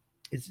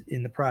 it's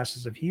in the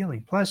process of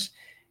healing. Plus,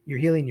 you're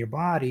healing your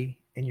body,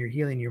 and you're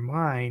healing your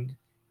mind,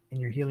 and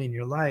you're healing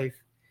your life.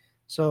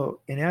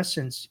 So, in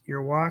essence,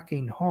 you're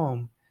walking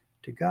home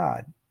to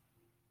God,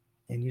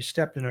 and you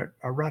stepped in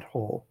a rut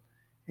hole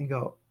and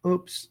go,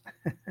 oops,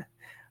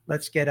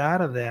 let's get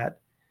out of that.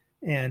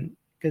 And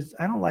because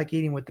I don't like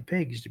eating with the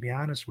pigs, to be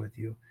honest with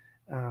you,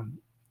 um,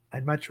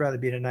 I'd much rather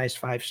be in a nice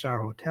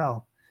 5-star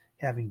hotel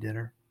having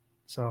dinner.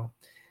 So,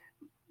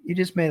 you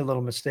just made a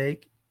little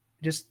mistake.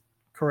 Just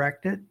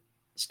correct it,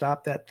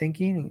 stop that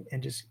thinking,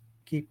 and just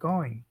keep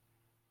going.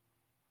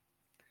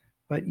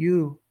 But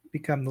you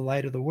become the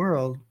light of the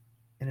world,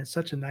 and it's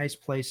such a nice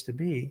place to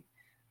be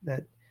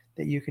that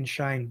you can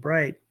shine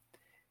bright.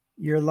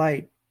 Your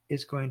light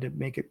is going to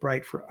make it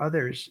bright for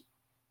others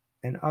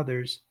and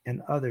others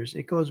and others.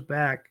 It goes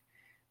back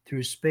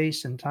through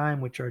space and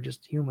time, which are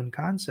just human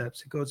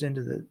concepts. It goes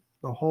into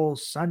the whole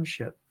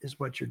sonship is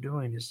what you're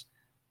doing, is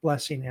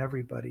blessing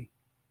everybody.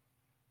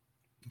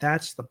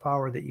 That's the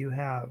power that you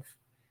have.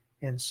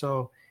 And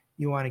so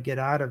you want to get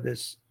out of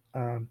this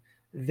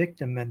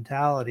victim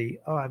mentality.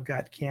 Oh, I've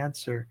got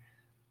cancer.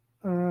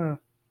 Uh,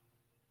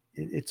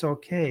 it's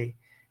okay,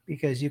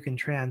 because you can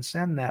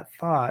transcend that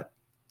thought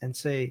and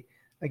say,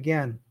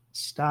 again,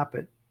 stop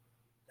it.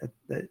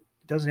 That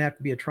doesn't have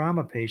to be a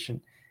trauma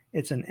patient.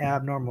 It's an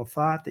abnormal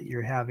thought that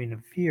you're having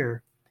of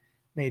fear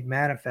made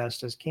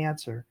manifest as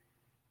cancer.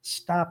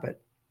 Stop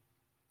it.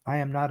 I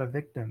am not a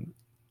victim.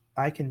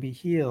 I can be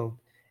healed,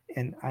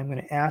 and I'm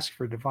going to ask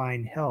for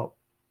divine help.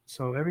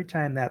 So every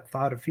time that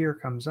thought of fear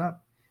comes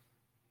up,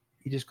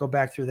 you just go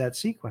back through that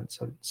sequence.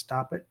 So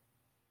stop it.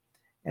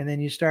 And then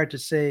you start to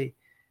say,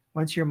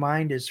 once your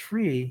mind is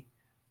free,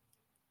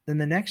 then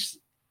the next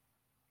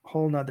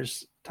whole nother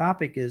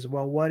topic is,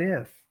 well, what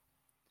if?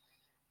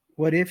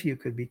 What if you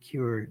could be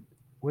cured?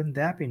 Wouldn't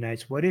that be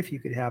nice? What if you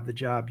could have the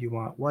job you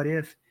want? What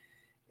if?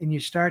 And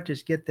you start to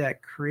get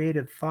that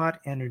creative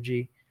thought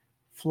energy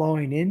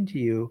flowing into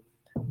you,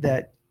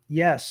 that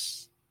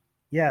yes,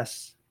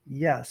 yes,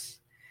 yes,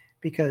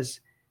 because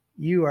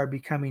you are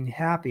becoming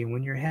happy.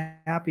 When you're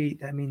happy,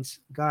 that means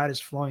God is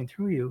flowing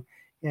through you,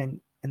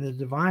 and the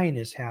divine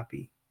is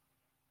happy,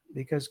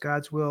 because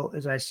God's will,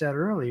 as I said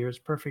earlier, is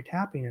perfect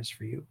happiness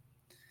for you.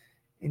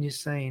 And you're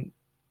saying,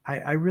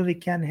 I really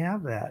can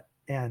have that,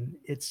 and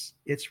it's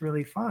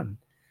really fun.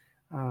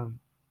 Um,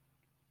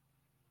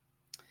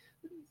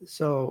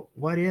 so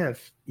what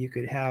if you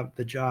could have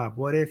the job?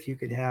 What if you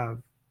could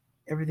have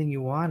everything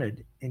you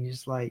wanted? And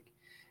just like,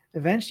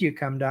 eventually you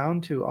come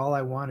down to, all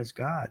I want is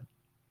God.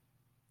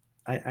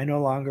 I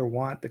no longer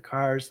want the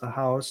cars, the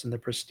house, and the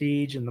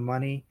prestige and the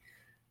money.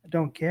 I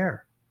don't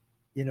care,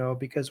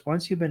 because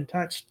once you've been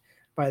touched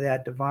by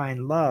that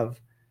divine love,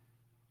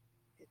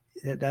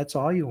 that's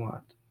all you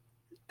want.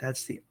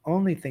 That's the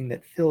only thing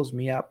that fills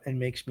me up and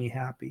makes me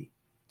happy.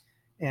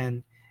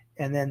 And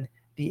then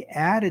the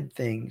added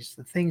things,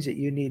 the things that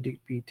you need to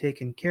be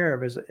taken care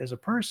of as a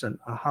person,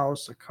 a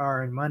house, a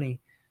car, and money,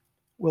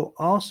 will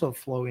also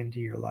flow into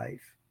your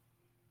life.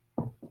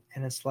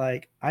 And it's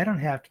like, I don't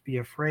have to be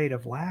afraid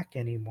of lack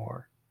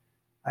anymore.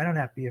 I don't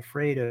have to be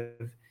afraid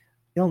of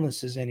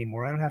illnesses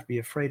anymore. I don't have to be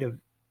afraid of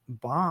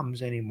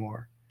bombs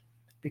anymore,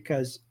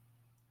 because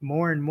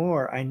more and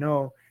more I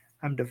know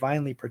I'm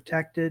divinely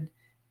protected,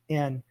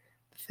 and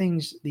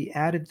the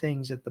added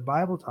things that the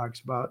Bible talks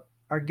about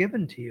are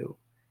given to you,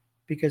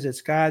 because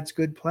it's God's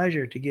good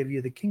pleasure to give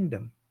you the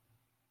kingdom,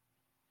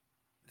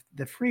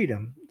 the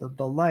freedom,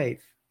 the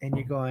life. And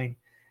you're going,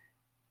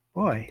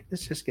 boy,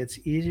 this just gets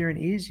easier and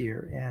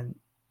easier. And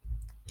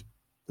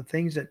the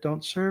things that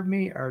don't serve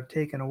me are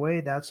taken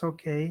away. That's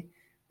okay.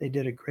 They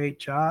did a great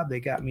job. They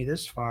got me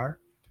this far.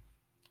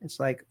 It's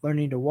like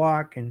learning to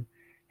walk and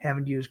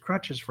having to use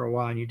crutches for a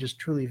while, and you just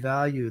truly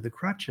value the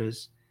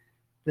crutches.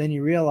 Then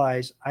you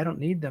realize, I don't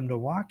need them to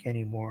walk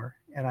anymore,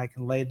 and I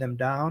can lay them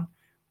down,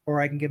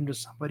 or I can give them to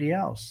somebody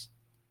else.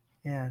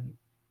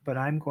 But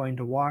I'm going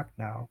to walk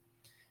now.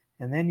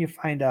 And then you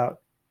find out,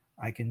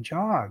 I can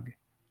jog.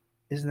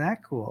 Isn't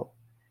that cool?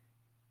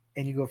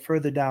 and you go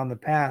further down the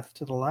path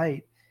to the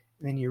light,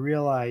 and then you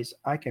realize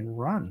I can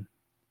run.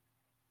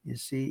 You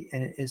see,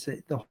 and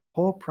the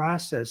whole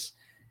process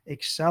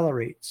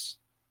accelerates.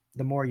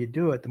 The more you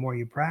do it, the more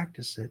you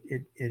practice it,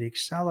 it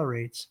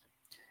accelerates.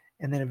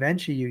 And then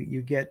eventually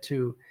you get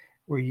to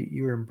where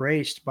you're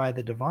embraced by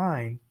the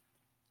divine,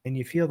 and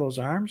you feel those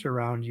arms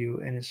around you,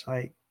 and it's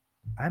like,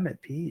 I'm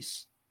at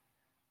peace.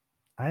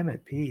 I'm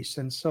at peace.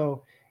 And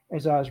so,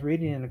 as I was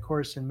reading in A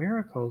Course in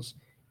Miracles,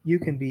 you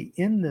can be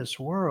in this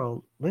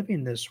world,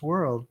 living this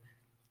world,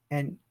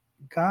 and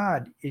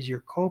God is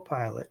your co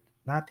pilot,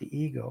 not the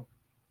ego.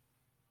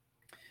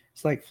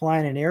 It's like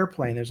flying an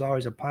airplane. There's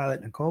always a pilot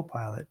and a co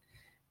pilot.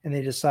 And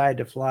they decide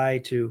to fly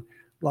to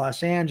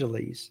Los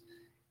Angeles.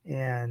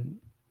 And,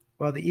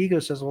 well, the ego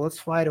says, well, let's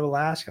fly to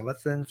Alaska.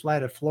 Let's then fly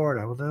to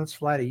Florida. Well, then let's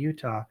fly to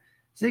Utah.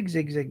 Zig,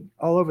 zig, zig,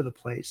 all over the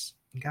place.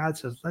 And God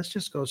says, let's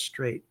just go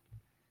straight.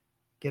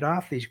 Get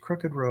off these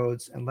crooked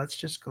roads and let's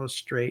just go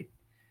straight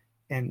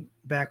and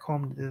back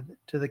home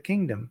to the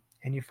kingdom.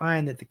 And you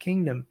find that the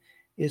kingdom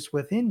is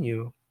within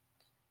you.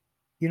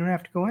 You don't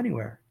have to go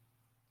anywhere.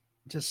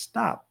 Just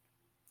stop.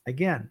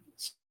 Again,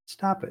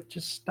 stop it.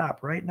 Just stop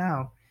right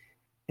now.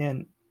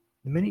 And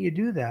the minute you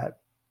do that,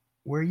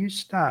 where you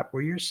stop,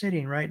 where you're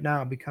sitting right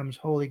now, becomes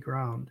holy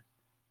ground.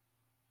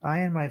 I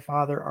and my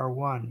Father are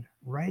one,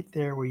 right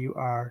there where you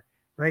are,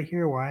 right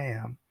here where I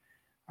am.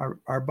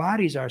 Our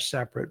bodies are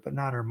separate, but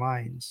not our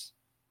minds.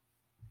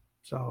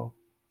 So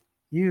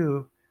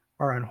you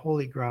are on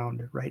holy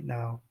ground right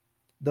now.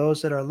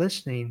 Those that are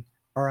listening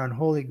are on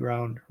holy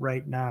ground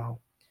right now.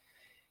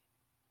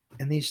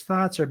 And these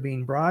thoughts are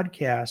being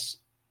broadcast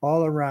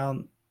all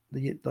around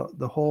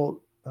the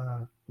whole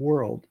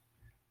world.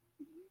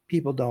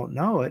 People don't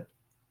know it,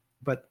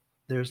 but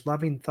there's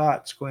loving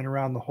thoughts going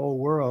around the whole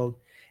world,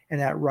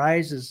 and that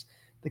rises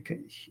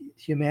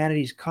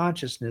humanity's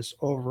consciousness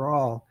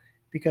overall,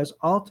 because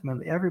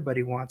ultimately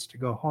everybody wants to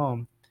go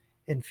home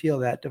and feel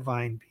that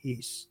divine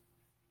peace.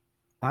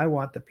 I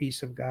want the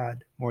peace of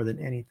God more than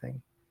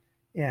anything,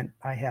 and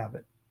I have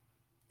it.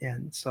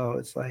 And so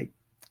it's like,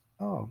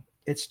 oh,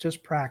 it's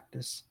just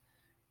practice.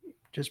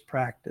 Just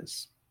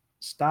practice.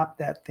 Stop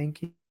that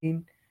thinking,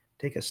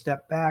 take a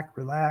step back,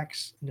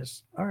 relax, and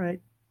just, all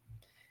right.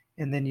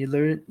 And then you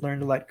learn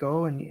to let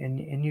go,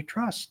 and you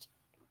trust.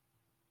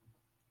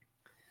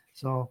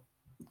 So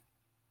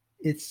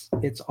it's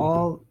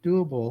all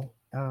doable.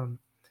 And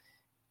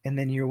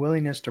then your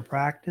willingness to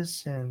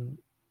practice, and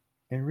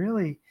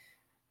really,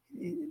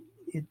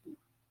 it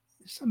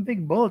some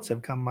big bullets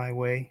have come my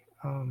way.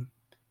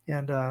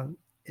 And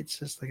it's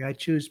just like, I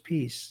choose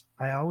peace.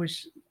 I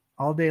always,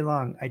 all day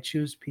long, I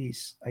choose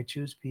peace. I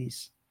choose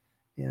peace.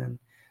 And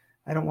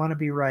I don't want to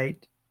be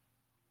right.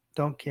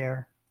 Don't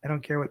care. I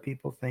don't care what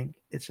people think.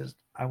 It's just,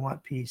 I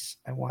want peace.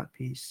 I want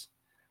peace.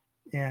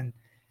 And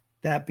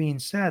that being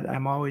said,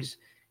 I'm always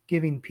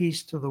giving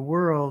peace to the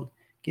world,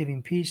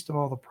 giving peace to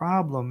all the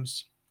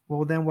problems.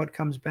 Well, then what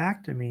comes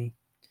back to me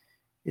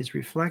is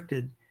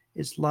reflected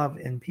is love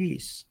and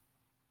peace.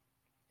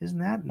 Isn't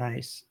that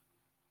nice?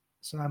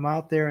 So I'm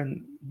out there,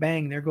 and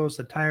bang, there goes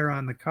the tire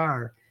on the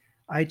car.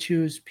 I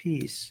choose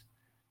peace.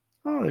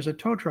 Oh, there's a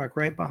tow truck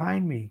right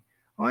behind me.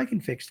 Oh, I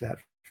can fix that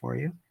for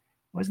you.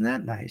 Wasn't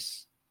that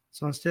nice?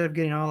 So instead of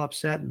getting all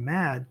upset and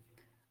mad,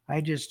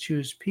 I just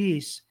choose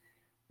peace.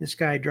 This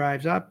guy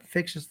drives up,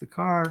 fixes the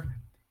car.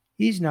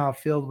 He's now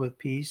filled with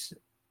peace,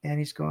 and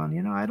he's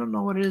going, I don't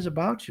know what it is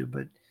about you,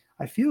 but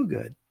I feel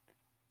good.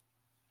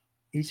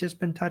 He's just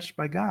been touched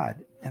by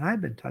God, and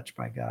I've been touched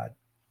by God.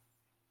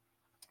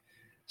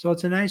 So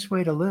it's a nice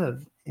way to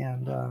live,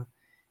 and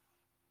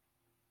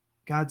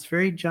God's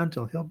very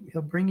gentle.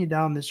 He'll bring you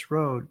down this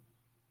road,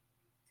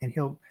 and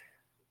he'll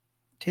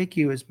take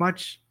you as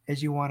much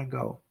as you want to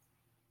go.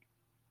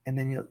 And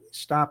then you'll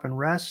stop and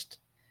rest,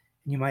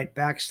 and you might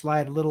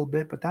backslide a little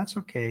bit, but that's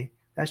okay.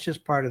 That's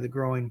just part of the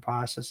growing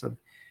process of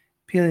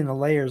peeling the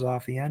layers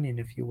off the onion,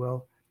 if you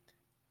will.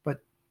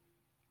 But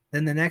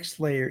then the next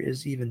layer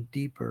is even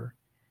deeper.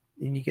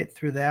 And you get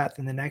through that,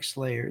 then the next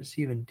layer is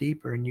even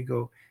deeper, and you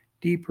go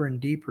deeper and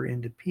deeper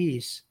into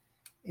peace.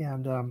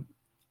 And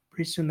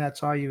pretty soon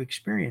that's all you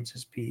experience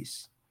is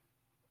peace.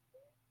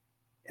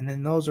 And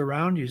then those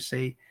around you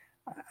say,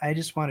 I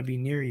just want to be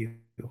near you.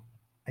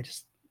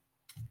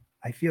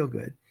 I feel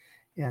good.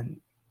 And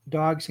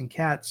dogs and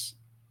cats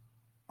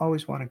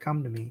always want to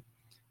come to me.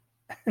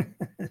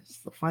 It's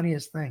the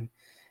funniest thing.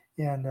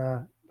 And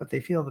but they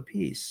feel the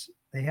peace.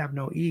 They have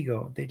no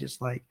ego. They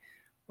just like,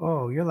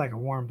 oh, you're like a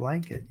warm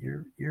blanket.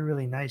 You're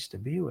really nice to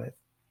be with.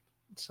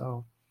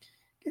 So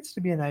it gets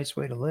to be a nice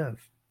way to live.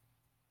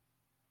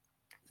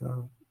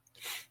 So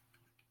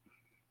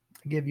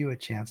I give you a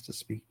chance to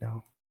speak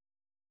now.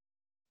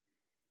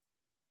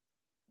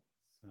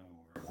 So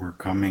we're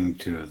coming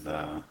to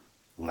the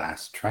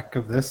last trek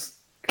of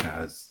this,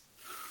 because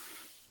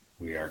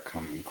we are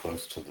coming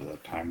close to the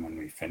time when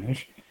we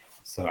finish.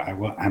 So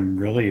I'm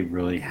really,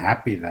 really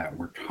happy that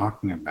we're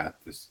talking about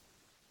this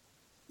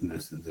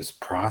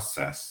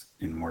process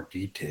in more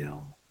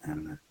detail,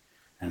 and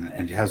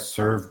it has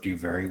served you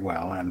very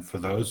well. And for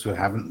those who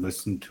haven't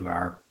listened to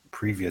our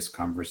previous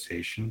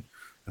conversation,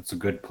 that's a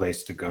good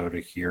place to go to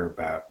hear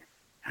about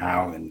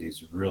how in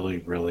these really,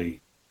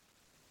 really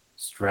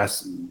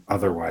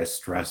otherwise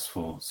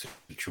stressful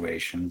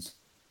situations,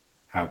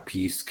 how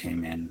peace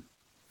came in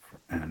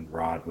and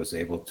Rod was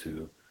able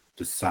to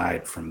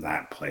decide from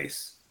that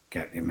place,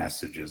 get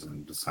messages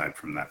and decide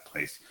from that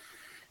place.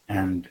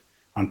 And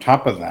on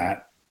top of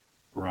that,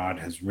 Rod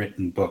has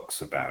written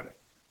books about it.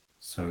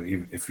 So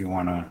if you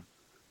want to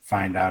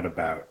find out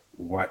about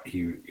what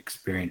he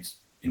experienced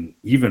in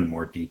even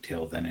more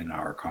detail than in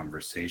our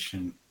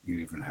conversation, you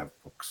even have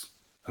books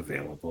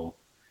available.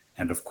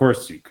 And of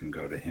course, you can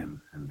go to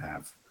him and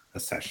have a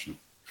session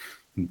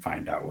and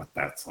find out what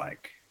that's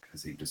like,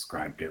 because he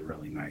described it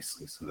really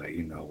nicely so that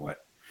you know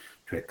what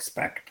to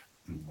expect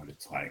and what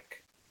it's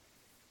like.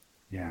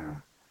 Yeah.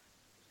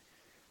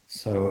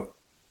 So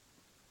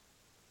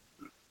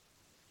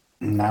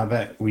now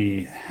that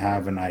we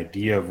have an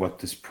idea of what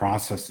this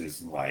process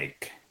is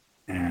like,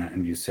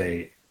 and you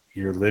say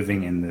you're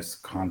living in this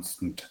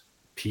constant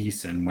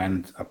peace, and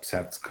when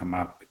upsets come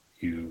up,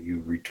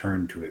 you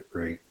return to it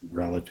very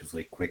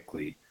relatively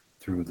quickly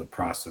through the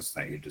process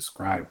that you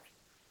described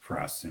for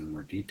us in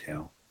more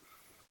detail.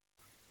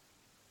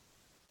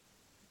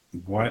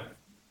 What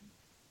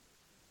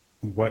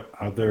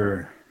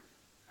other,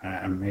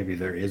 maybe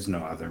there is no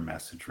other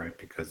message, right?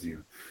 Because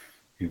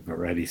you've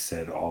already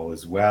said all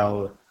is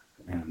well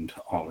and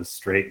all is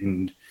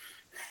straightened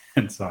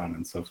and so on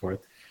and so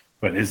forth.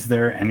 But is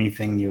there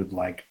anything you'd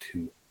like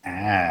to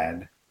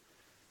add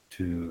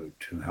to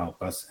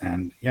help us?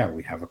 And yeah,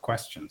 we have a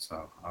question,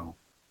 so I'll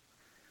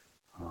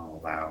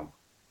allow.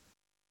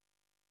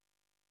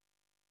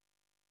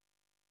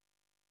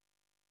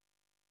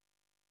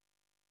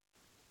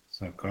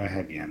 So go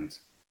ahead,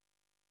 Jens.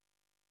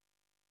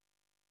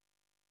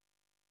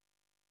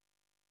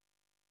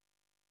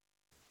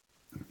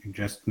 You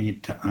just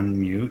need to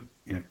unmute.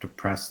 You have to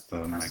press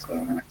the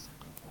microphone.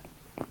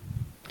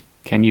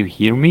 Can you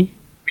hear me?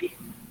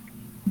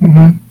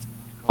 Mm-hmm.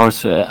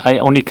 Because I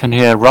only can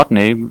hear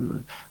Rodney.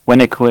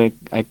 When I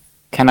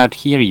cannot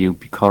hear you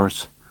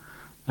because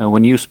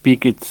when you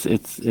speak, it's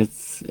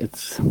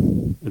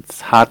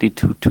hardly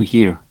to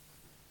hear.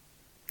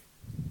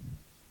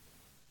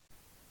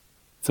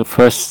 So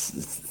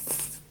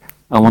first,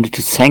 I wanted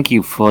to thank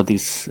you for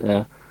this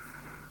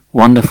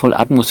wonderful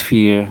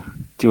atmosphere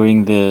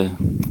during the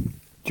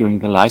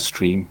live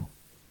stream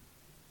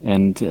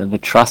and the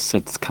trust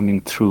that's coming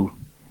through.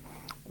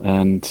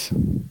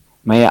 And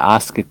may I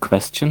ask a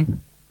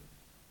question?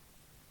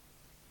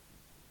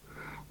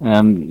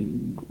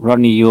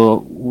 Rodney,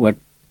 you were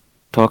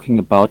talking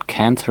about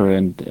cancer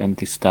and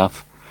this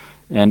stuff,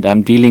 and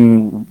I'm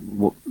dealing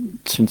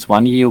since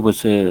 1 year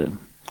with a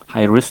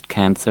high risk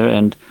cancer,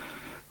 and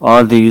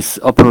all these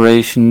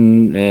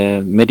operation,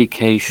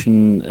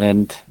 medication,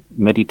 and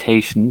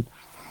meditation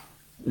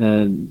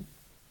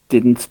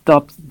didn't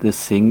stop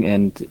this thing.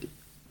 And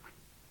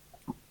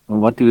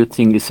what do you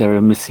think? Is there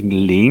a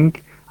missing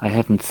link I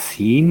haven't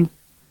seen,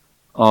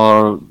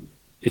 or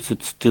is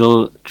it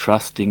still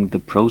trusting the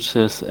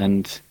process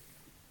and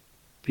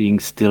being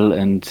still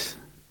and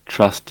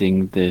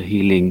trusting the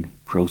healing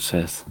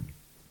process?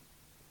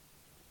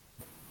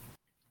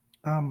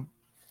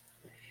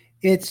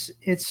 It's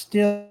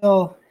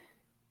still,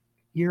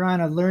 you're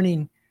on a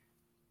learning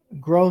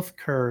growth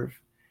curve,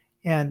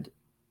 and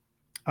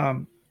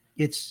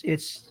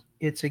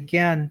it's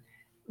again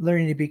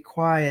learning to be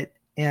quiet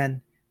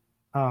and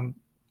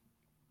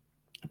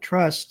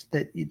trust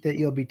that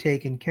you'll be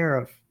taken care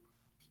of.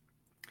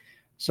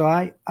 So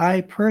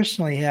I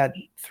personally had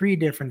 3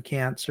 different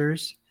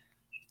cancers.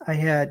 I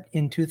had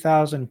in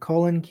 2000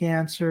 colon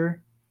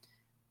cancer,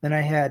 then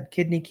I had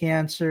kidney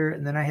cancer,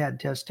 and then I had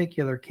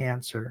testicular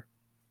cancer.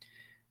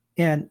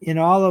 And in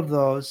all of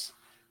those,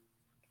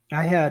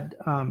 I had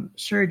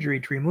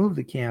surgery to remove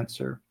the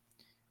cancer.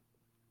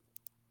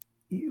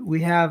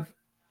 We have,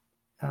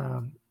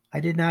 I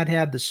did not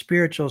have the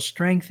spiritual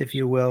strength, if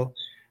you will,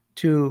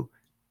 to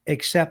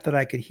accept that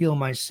I could heal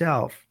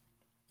myself.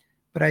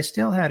 But I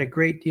still had a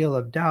great deal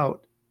of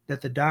doubt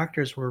that the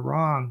doctors were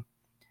wrong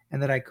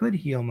and that I could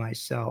heal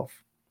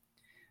myself.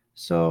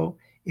 So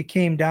it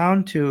came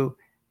down to,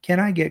 can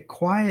I get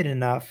quiet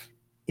enough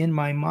in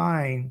my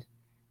mind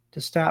to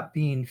stop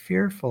being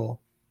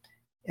fearful?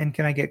 And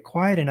can I get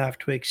quiet enough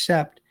to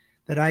accept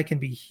that I can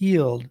be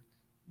healed,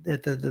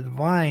 that the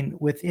divine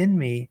within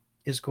me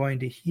is going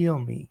to heal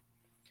me?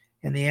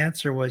 And the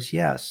answer was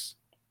yes.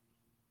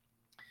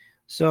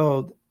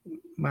 So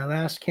my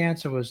last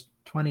cancer was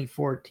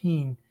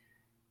 2014.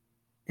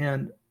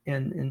 And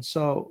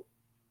so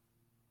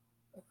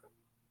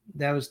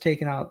that was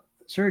taken out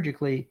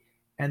surgically.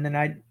 And then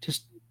I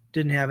just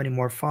didn't have any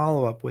more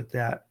follow-up with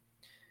that.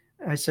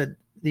 I said,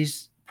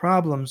 these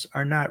problems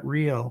are not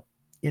real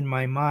in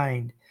my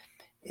mind.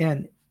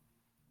 And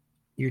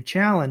your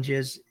challenge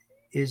is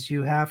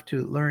you have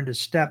to learn to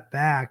step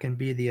back and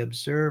be the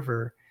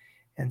observer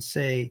and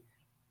say,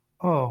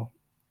 oh,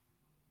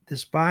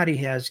 this body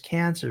has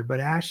cancer, but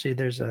actually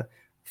there's a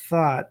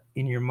thought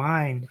in your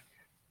mind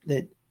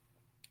that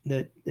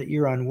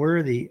you're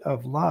unworthy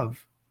of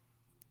love.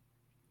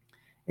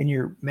 and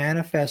you're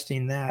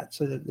manifesting that,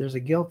 so that there's a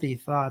guilty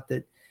thought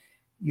that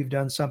you've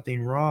done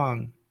something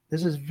wrong.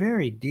 This is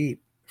very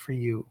deep for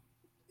you.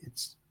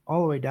 It's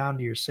all the way down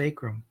to your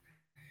sacrum.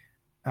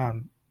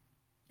 Um,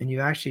 and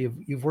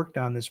you've worked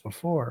on this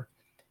before,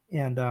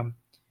 and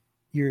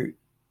you're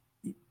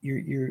you're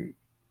you're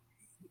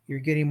you're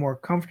getting more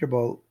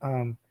comfortable,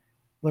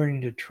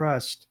 learning to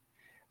trust.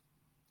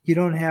 You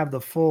don't have the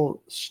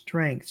full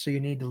strength, so you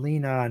need to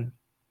lean on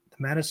the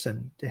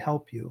medicine to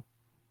help you,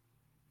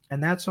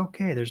 and that's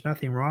okay. There's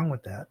nothing wrong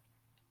with that.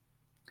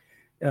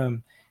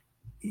 Um,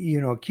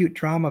 acute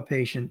trauma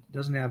patient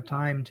doesn't have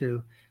time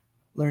to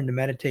learn to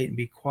meditate and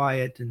be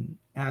quiet and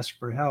ask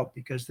for help,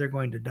 because they're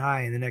going to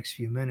die in the next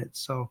few minutes.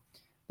 So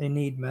they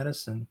need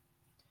medicine.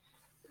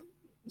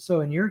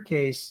 So in your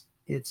case,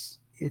 it's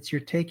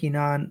you're taking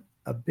on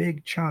a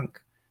big chunk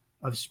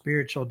of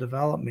spiritual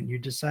development. You're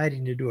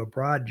deciding to do a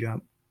broad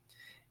jump,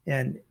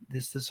 and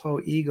this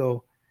whole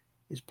ego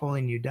is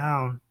pulling you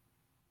down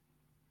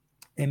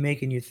and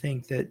making you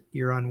think that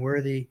you're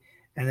unworthy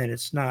and that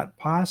it's not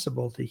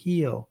possible to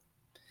heal.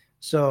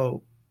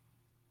 So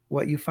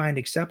what you find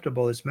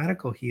acceptable is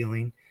medical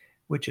healing,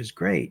 which is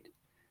great,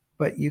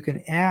 but you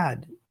can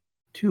add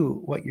to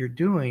what you're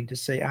doing to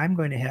say, I'm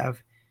going to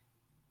have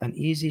an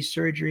easy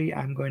surgery,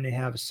 I'm going to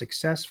have a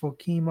successful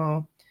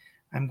chemo,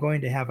 I'm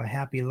going to have a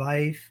happy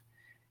life,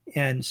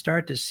 and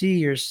start to see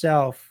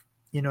yourself,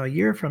 a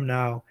year from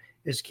now,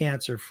 is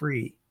cancer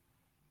free.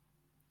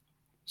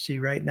 See,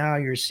 right now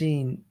you're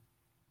seeing,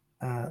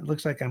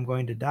 looks like I'm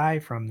going to die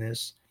from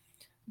this,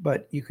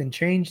 but you can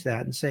change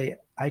that and say,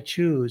 I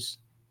choose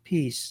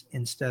peace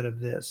instead of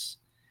this.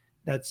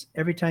 That's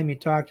every time you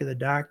talk to the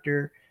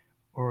doctor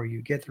or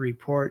you get the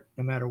report,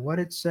 no matter what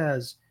it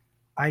says,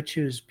 I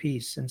choose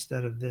peace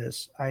instead of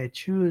this. I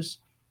choose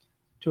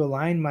to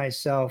align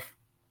myself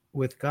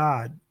with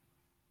God.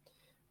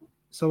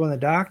 So when the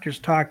doctors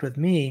talked with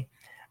me,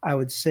 I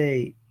would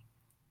say,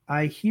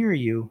 I hear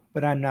you,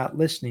 but I'm not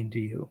listening to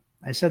you.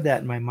 I said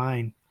that in my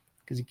mind,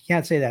 because you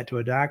can't say that to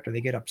a doctor.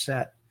 They get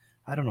upset.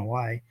 I don't know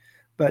why.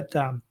 But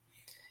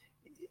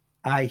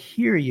I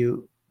hear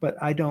you, but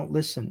I don't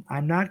listen.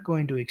 I'm not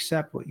going to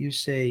accept what you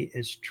say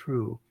is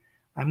true.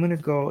 I'm going to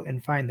go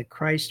and find the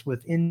Christ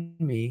within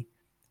me,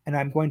 and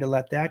I'm going to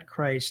let that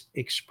Christ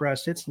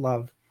express its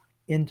love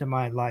into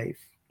my life.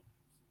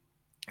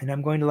 And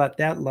I'm going to let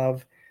that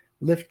love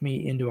lift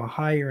me into a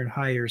higher and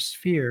higher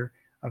sphere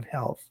of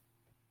health.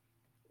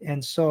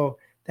 And so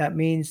that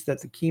means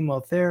that the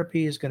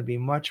chemotherapy is going to be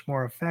much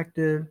more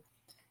effective.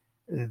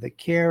 The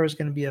care is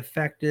going to be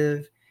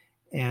effective.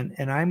 And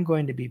I'm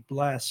going to be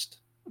blessed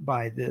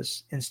by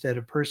this instead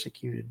of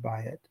persecuted by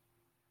it.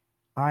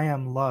 I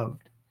am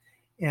loved.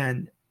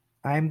 And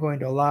I'm going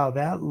to allow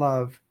that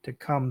love to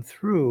come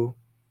through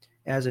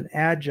as an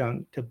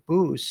adjunct to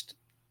boost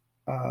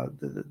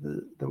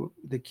the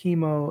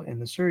chemo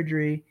and the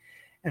surgery.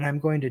 And I'm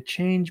going to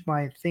change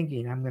my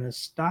thinking. I'm going to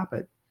stop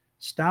it.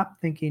 Stop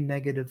thinking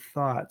negative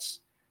thoughts.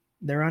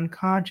 They're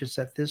unconscious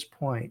at this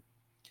point.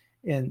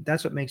 And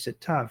that's what makes it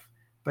tough.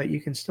 But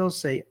you can still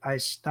say, I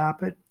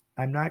stop it.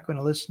 I'm not going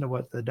to listen to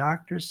what the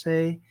doctors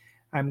say.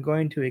 I'm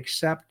going to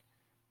accept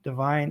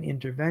divine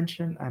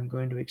intervention. I'm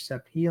going to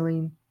accept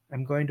healing.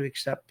 I'm going to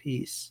accept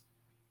peace.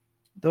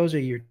 Those are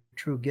your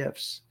true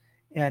gifts.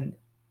 And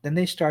then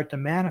they start to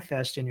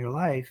manifest in your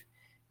life.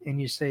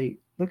 And you say,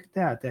 look at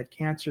that. That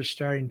cancer is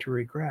starting to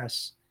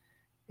regress.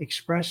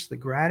 Express the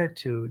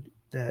gratitude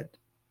that,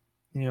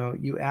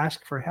 you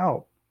ask for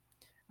help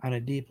on a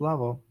deep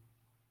level.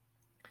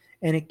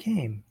 And it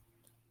came.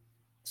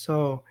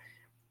 So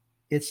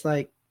it's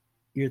like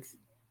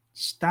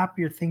stop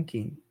your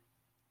thinking.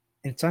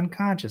 It's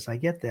unconscious. I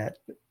get that.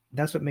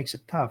 That's what makes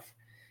it tough.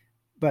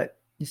 But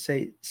you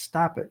say,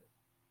 stop it.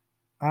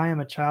 I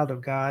am a child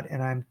of God,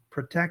 and I'm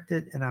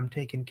protected, and I'm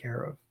taken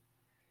care of.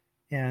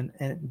 And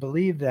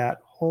believe that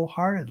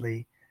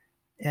wholeheartedly.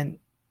 And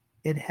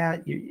it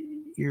had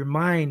your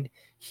mind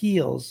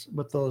heals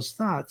with those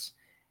thoughts,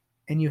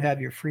 and you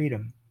have your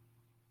freedom.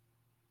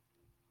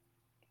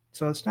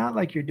 So it's not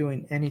like you're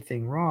doing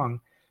anything wrong,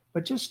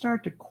 but just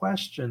start to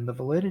question the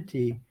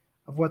validity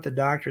of what the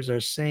doctors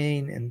are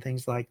saying and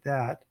things like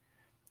that,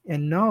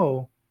 and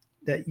know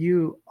that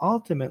you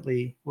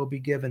ultimately will be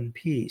given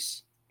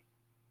peace.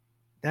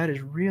 That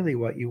is really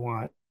what you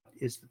want,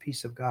 is the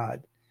peace of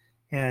God.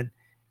 And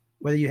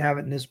whether you have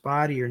it in this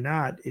body or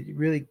not, it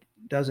really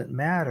doesn't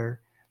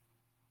matter.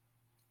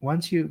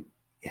 Once you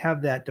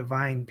have that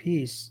divine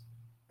peace,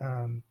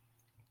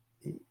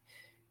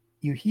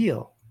 you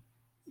heal.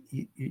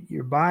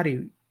 Your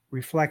body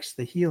reflects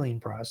the healing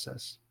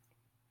process.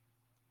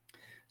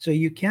 So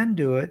you can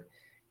do it.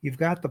 You've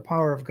got the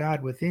power of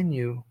God within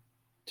you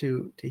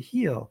to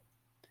heal.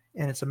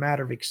 And it's a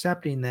matter of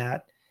accepting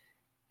that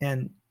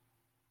and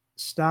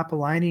stop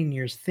aligning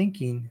your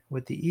thinking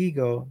with the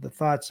ego, the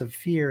thoughts of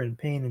fear and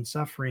pain and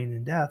suffering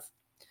and death,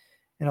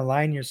 and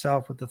align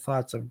yourself with the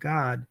thoughts of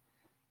God,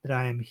 that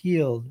I am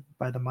healed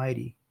by the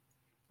mighty.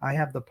 I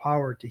have the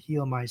power to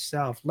heal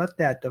myself. Let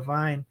that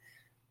divine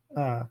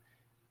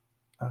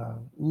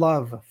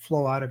love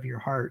flow out of your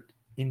heart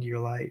into your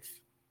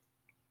life.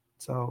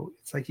 So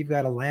it's like you've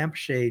got a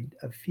lampshade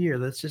of fear.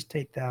 Let's just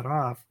take that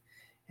off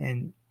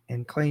and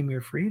claim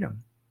your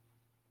freedom.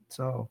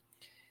 So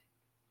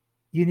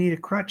you need a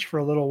crutch for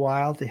a little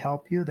while to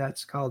help you.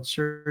 That's called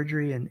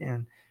surgery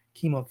and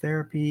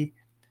chemotherapy.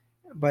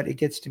 But it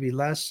gets to be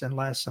less and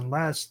less and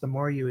less the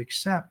more you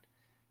accept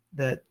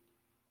that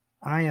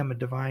I am a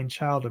divine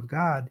child of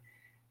God.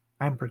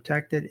 I'm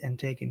protected and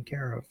taken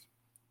care of.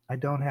 I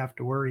don't have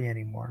to worry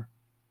anymore.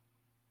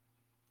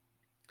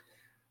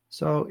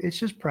 So it's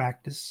just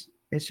practice.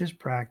 It's just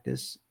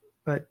practice.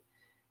 But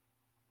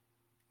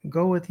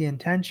go with the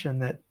intention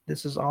that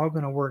this is all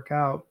going to work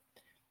out.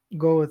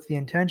 Go with the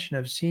intention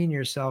of seeing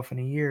yourself in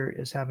a year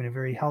as having a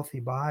very healthy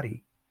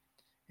body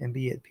and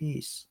be at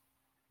peace.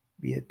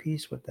 Be at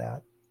peace with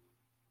that.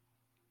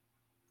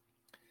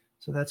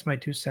 So that's my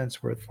 2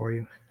 cents worth for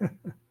you.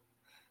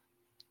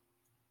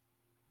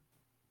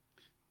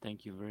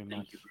 Thank you very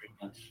much.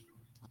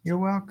 You're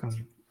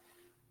welcome.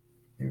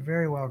 You're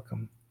very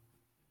welcome.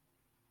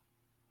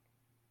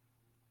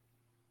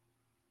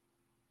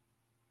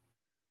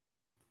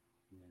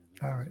 Yeah,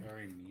 this All is right.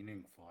 very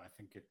meaningful. I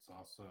think it's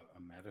also a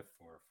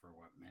metaphor for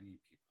what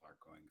many people are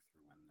going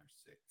through when they're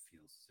sick,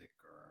 feel sick,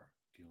 or are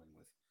dealing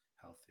with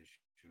health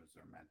issues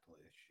or mental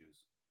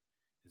issues.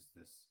 Is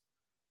this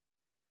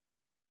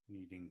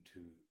needing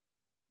to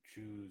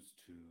choose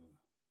to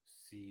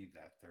see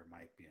that there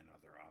might be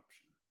another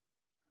option,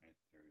 right?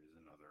 There is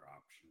another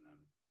option, and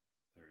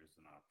there is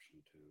an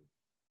option to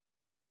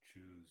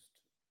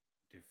choose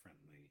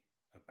differently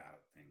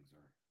about things,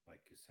 or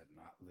like you said,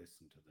 not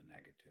listen to the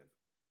negative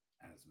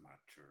as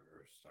much,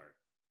 or start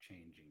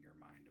changing your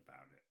mind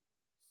about it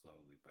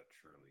slowly but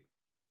surely.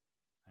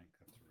 I think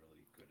that's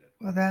really good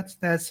Well, advice.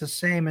 that's the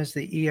same as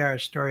the ER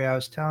story I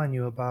was telling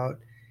you about,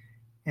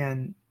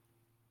 and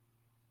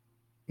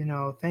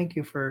thank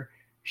you for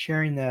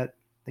sharing that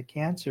the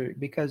cancer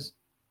because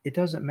it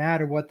doesn't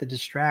matter what the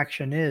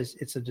distraction is.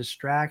 It's a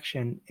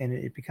distraction, and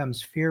it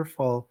becomes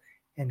fearful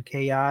and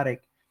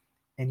chaotic,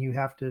 and you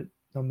have to,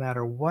 no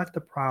matter what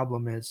the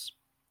problem is,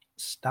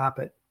 stop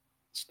it,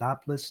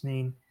 stop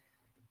listening,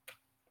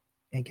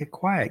 and get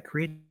quiet.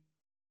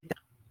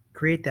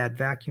 Create that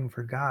vacuum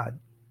for God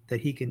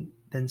that He can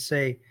then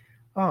say,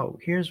 "Oh,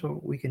 here's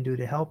what we can do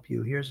to help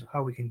you. Here's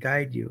how we can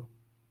guide you."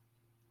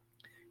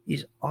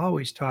 He's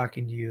always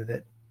talking to you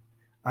that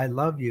I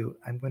love you.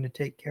 I'm going to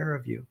take care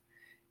of you.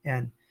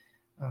 And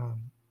um,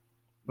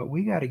 but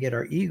we got to get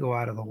our ego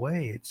out of the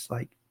way. It's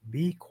like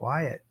be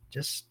quiet.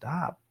 Just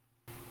stop.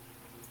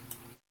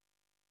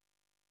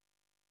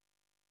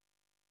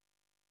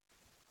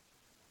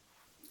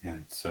 Yeah,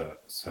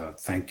 so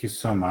thank you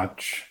so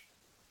much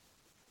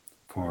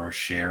for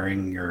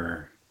sharing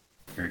your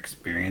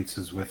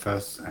experiences with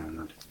us,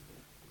 and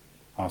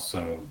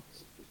also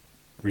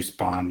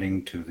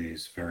responding to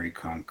these very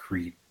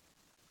concrete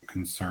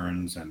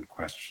concerns and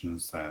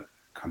questions that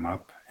come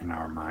up in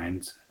our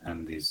minds,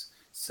 and these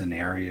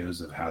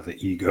scenarios of how the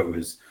ego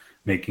is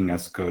making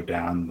us go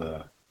down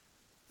the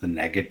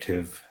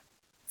negative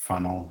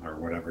funnel, or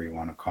whatever you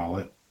want to call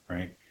it,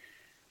 right?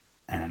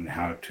 And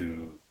how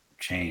to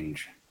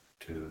change,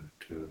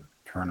 to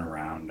turn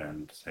around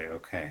and say,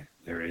 okay,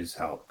 there is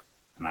help,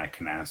 and I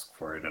can ask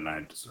for it, and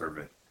I deserve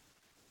it,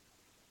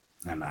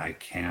 and I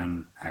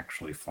can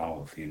actually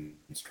follow the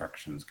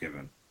instructions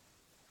given.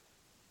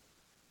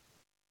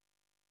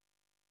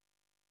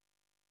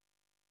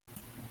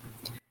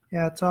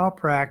 Yeah, it's all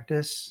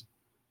practice.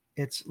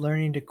 It's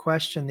learning to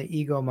question the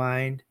ego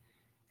mind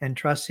and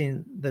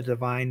trusting the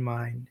divine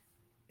mind.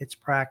 It's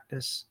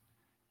practice.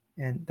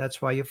 And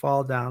that's why you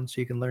fall down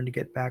so you can learn to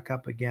get back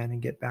up again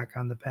and get back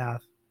on the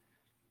path.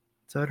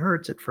 So it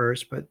hurts at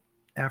first, but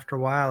after a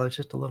while, it's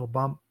just a little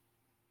bump,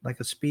 like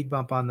a speed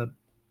bump on the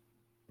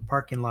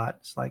parking lot.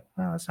 It's like,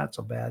 well, that's not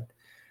so bad.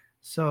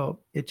 So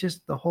it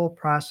just, the whole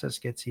process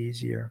gets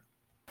easier.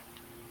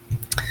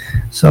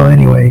 So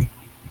anyway,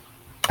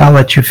 I'll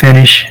let you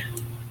finish.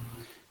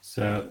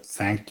 So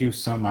thank you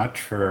so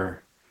much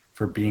for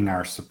being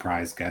our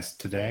surprise guest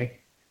today,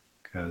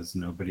 because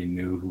nobody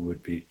knew who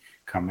would be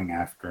coming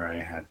after I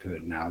had to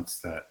announce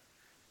that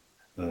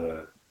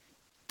the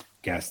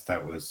guest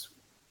that was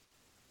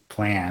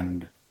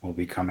planned will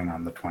be coming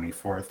on the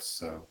 24th.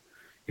 So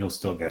you'll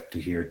still get to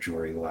hear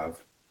Jory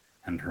Love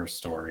and her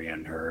story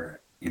and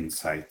her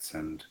insights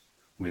and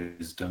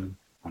wisdom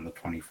on the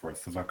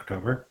 24th of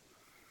October.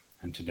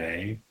 And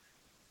today,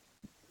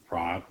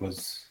 Rod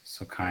was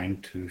so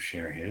kind to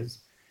share his.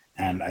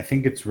 And I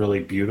think it's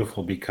really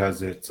beautiful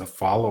because it's a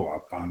follow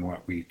up on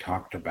what we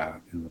talked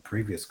about in the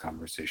previous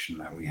conversation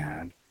that we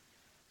had.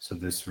 So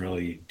this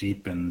really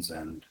deepens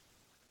and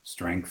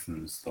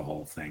strengthens the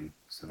whole thing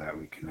so that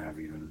we can have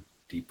even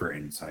deeper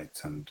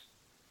insights and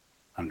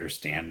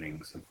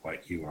understandings of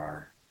what you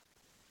are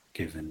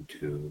given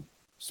to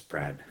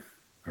spread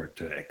or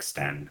to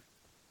extend.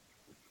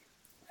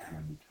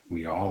 And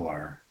we all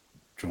are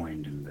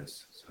joined in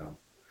this. So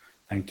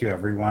thank you,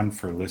 everyone,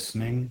 for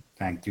listening.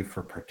 Thank you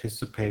for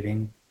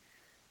participating.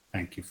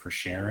 Thank you for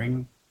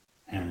sharing.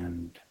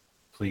 And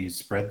please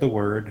spread the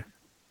word,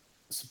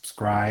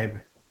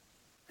 subscribe,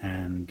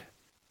 and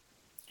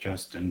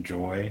just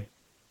enjoy.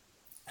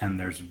 And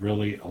there's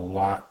really a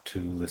lot to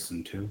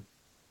listen to.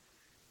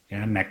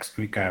 Yeah, next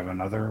week I have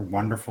another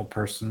wonderful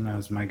person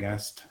as my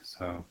guest.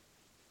 So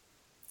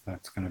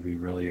that's going to be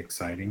really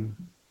exciting.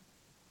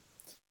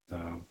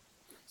 So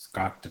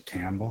Scott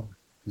DeTamble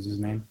is his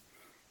name.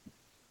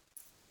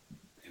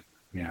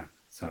 Yeah,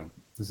 so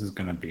this is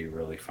going to be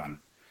really fun.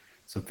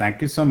 So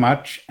thank you so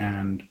much,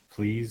 and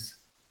please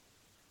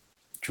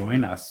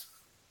join us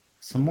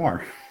some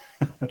more.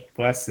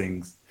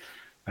 Blessings.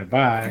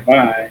 Bye-bye.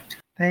 Bye.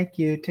 Thank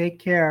you. Take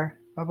care.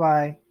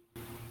 Bye-bye.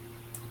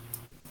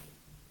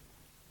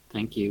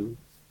 Thank you.